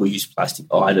 major single-use plastic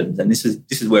items. And this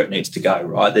is where it needs to go,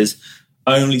 right? There's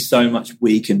only so much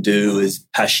we can do as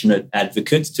passionate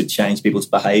advocates to change people's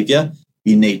behaviour.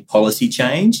 You need policy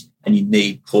change and you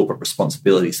need corporate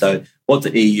responsibility. So what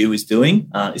the EU is doing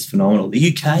is phenomenal.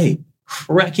 The UK,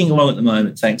 cracking along at the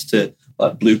moment, thanks to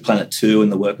like Blue Planet 2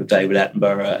 and the work of David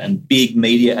Attenborough, and big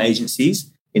media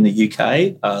agencies in the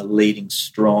UK are leading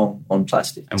strong on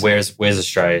plastic. And where's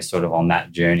Australia sort of on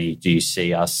that journey? Do you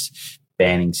see us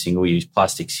banning single-use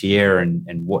plastics here,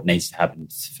 and what needs to happen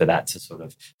for that to sort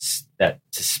of to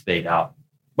speed up?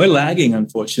 We're lagging,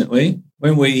 unfortunately.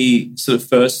 When we sort of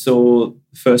first saw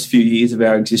the first few years of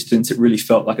our existence, it really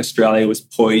felt like Australia was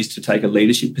poised to take a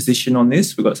leadership position on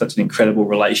this. We've got such an incredible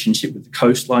relationship with the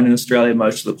coastline in Australia.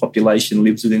 Most of the population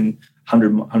lives within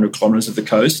 100 kilometres of the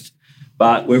coast.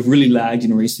 But we've really lagged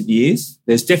in recent years.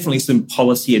 There's definitely some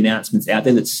policy announcements out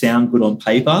there that sound good on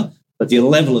paper, but the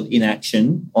level of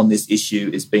inaction on this issue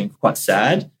is being quite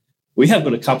sad. We have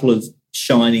got a couple of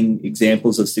shining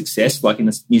examples of success. Like in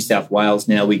New South Wales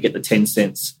now, we get the 10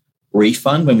 cents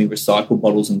refund when we recycle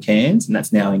bottles and cans, and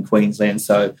that's now in Queensland.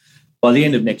 So by the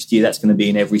end of next year, that's going to be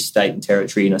in every state and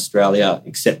territory in Australia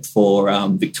except for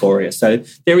Victoria. So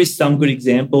there is some good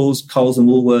examples. Coles and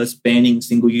Woolworths banning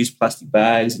single-use plastic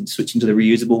bags and switching to the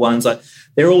reusable ones. Like,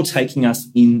 they're all taking us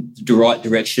in the right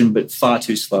direction, but far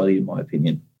too slowly, in my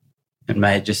opinion. And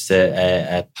mate, just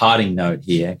a parting note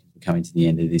here, coming to the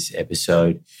end of this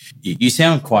episode. You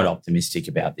sound quite optimistic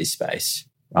about this space,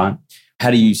 right?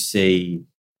 How do you see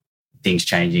things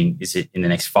changing? Is it in the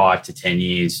next 5 to 10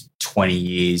 years, 20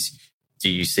 years?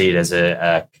 Do you see it as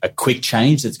a quick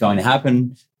change that's going to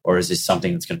happen? Or is this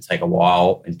something that's going to take a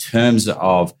while in terms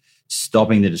of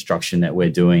stopping the destruction that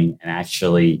we're doing and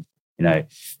actually,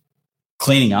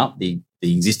 cleaning up the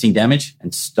existing damage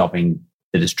and stopping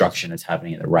the destruction that's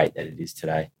happening at the rate that it is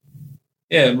today?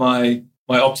 Yeah, my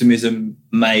optimism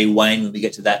may wane when we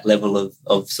get to that level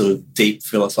of sort of deep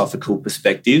philosophical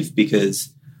perspective,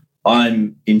 because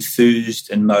I'm enthused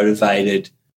and motivated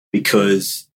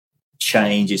because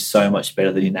change is so much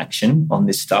better than inaction on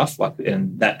this stuff.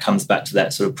 And that comes back to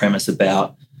that sort of premise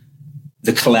about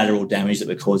the collateral damage that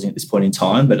we're causing at this point in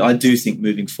time. But I do think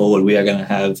moving forward, we are going to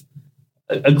have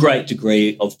a great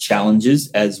degree of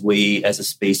challenges as we, as a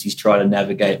species, try to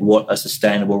navigate what a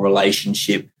sustainable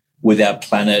relationship with our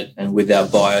planet and with our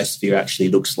biosphere actually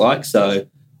looks like. So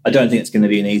I don't think it's going to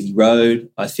be an easy road.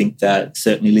 I think that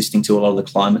certainly listening to a lot of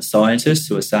the climate scientists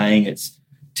who are saying it's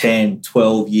 10,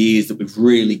 12 years that we've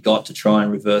really got to try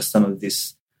and reverse some of the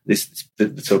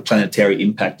sort of planetary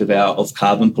impact of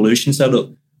carbon pollution. So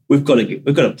look, we've got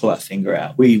to pull our finger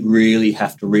out. We really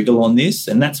have to wriggle on this.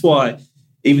 And that's why,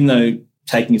 even though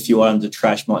taking a few items of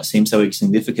trash might seem so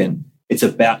insignificant, it's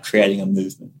about creating a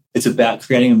movement. It's about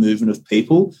creating a movement of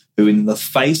people who, in the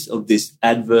face of this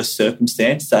adverse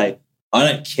circumstance, say, I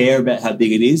don't care about how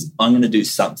big it is, I'm going to do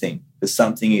something, because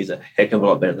something is a heck of a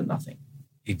lot better than nothing.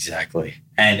 Exactly.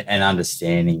 And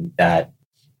understanding that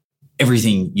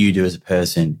everything you do as a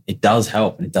person, it does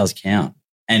help and it does count.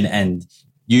 And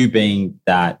you being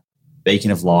that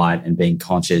beacon of light and being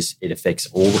conscious, it affects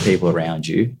all the people around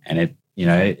you, and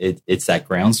it's that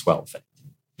groundswell effect.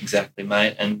 Exactly,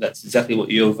 mate. And that's exactly what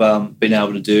you've been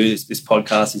able to do. This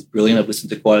podcast is brilliant. I've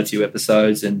listened to quite a few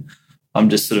episodes, and I'm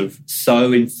just sort of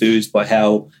so enthused by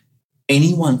how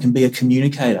anyone can be a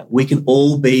communicator. We can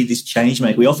all be this change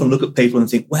maker. We often look at people and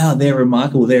think, wow, they're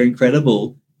remarkable, they're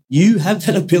incredible. You have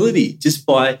that ability just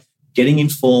by getting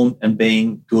informed and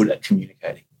being good at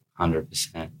communicating.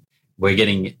 100%. We're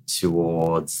getting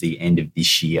towards the end of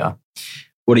this year.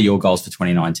 What are your goals for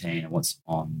 2019 and what's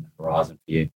on the horizon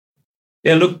for you?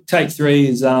 Yeah, look, Take 3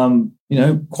 is,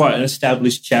 quite an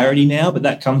established charity now, but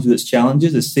that comes with its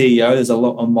challenges. As CEO, there's a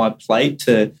lot on my plate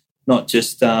to not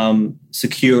just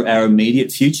secure our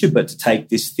immediate future, but to take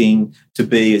this thing to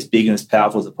be as big and as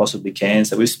powerful as it possibly can.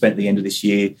 So we've spent the end of this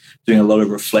year doing a lot of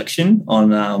reflection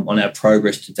on our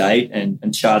progress to date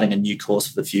and charting a new course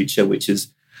for the future, which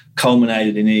has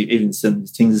culminated in even some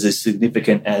things as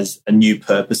significant as a new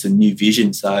purpose and new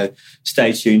vision. So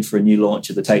stay tuned for a new launch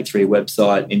of the Take 3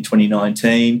 website in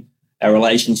 2019. Our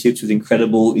relationships with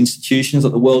incredible institutions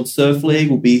like the World Surf League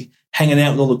will be hanging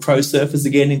out with all the pro surfers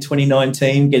again in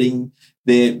 2019, getting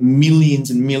their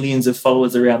millions and millions of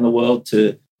followers around the world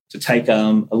to take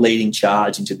a leading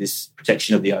charge into this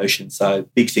protection of the ocean. So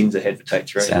big things ahead for Take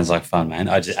 3. Sounds like fun, man.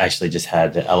 I just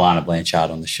had Alana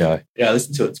Blanchard on the show. Yeah,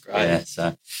 listen to it. It's great. Yeah,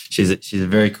 so she's a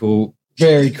very cool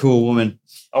woman.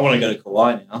 I want to go to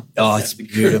Kauai now. Oh, it's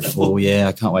beautiful. Yeah,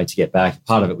 I can't wait to get back.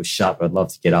 Part of it was shut, but I'd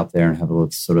love to get up there and have a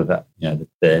look sort of at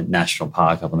the national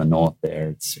park up in the north there.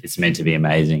 It's meant to be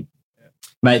amazing. Yeah.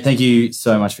 Mate, thank you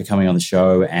so much for coming on the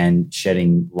show and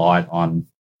shedding light on,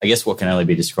 I guess, what can only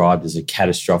be described as a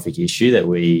catastrophic issue that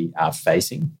we are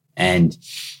facing. And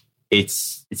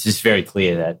it's just very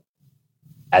clear that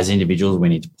as individuals, we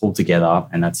need to pull together,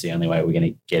 and that's the only way we're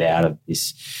going to get out of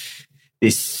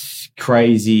this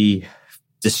crazy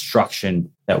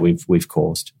destruction that we've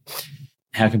caused.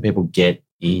 How can people get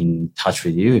in touch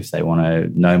with you if they want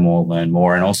to know more, learn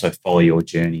more, and also follow your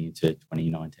journey into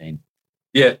 2019?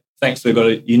 Yeah, thanks. We've got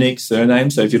a unique surname,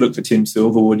 so if you look for Tim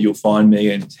Silverwood, you'll find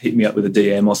me and hit me up with a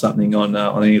DM or something on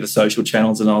any of the social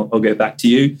channels, and I'll get back to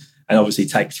you. And obviously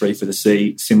Take 3 for the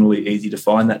C, similarly easy to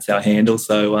find. That's our handle.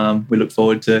 So we look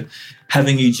forward to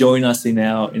having you join us in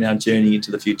our journey into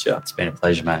the future. It's been a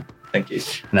pleasure, mate. Thank you.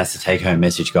 And that's the take-home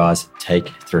message, guys. Take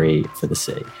 3 for the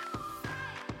C.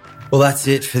 Well, that's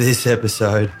it for this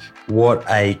episode. What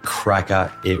a cracker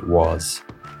it was.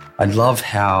 I love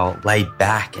how laid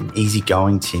back and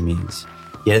easygoing Tim is,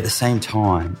 yet at the same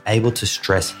time able to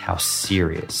stress how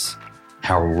serious,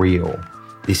 how real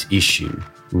this issue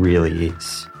really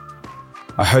is.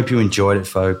 I hope you enjoyed it,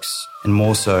 folks, and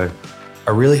more so,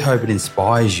 I really hope it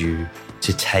inspires you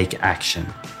to take action.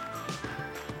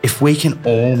 If we can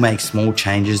all make small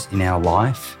changes in our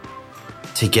life,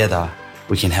 together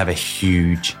we can have a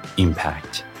huge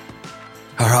impact.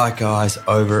 All right, guys,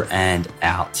 over and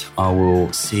out. I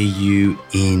will see you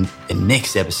in the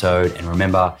next episode. And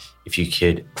remember, if you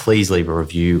could please leave a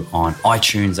review on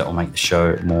iTunes, that will make the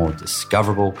show more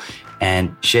discoverable.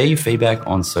 And share your feedback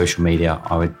on social media.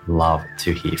 I would love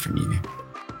to hear from you.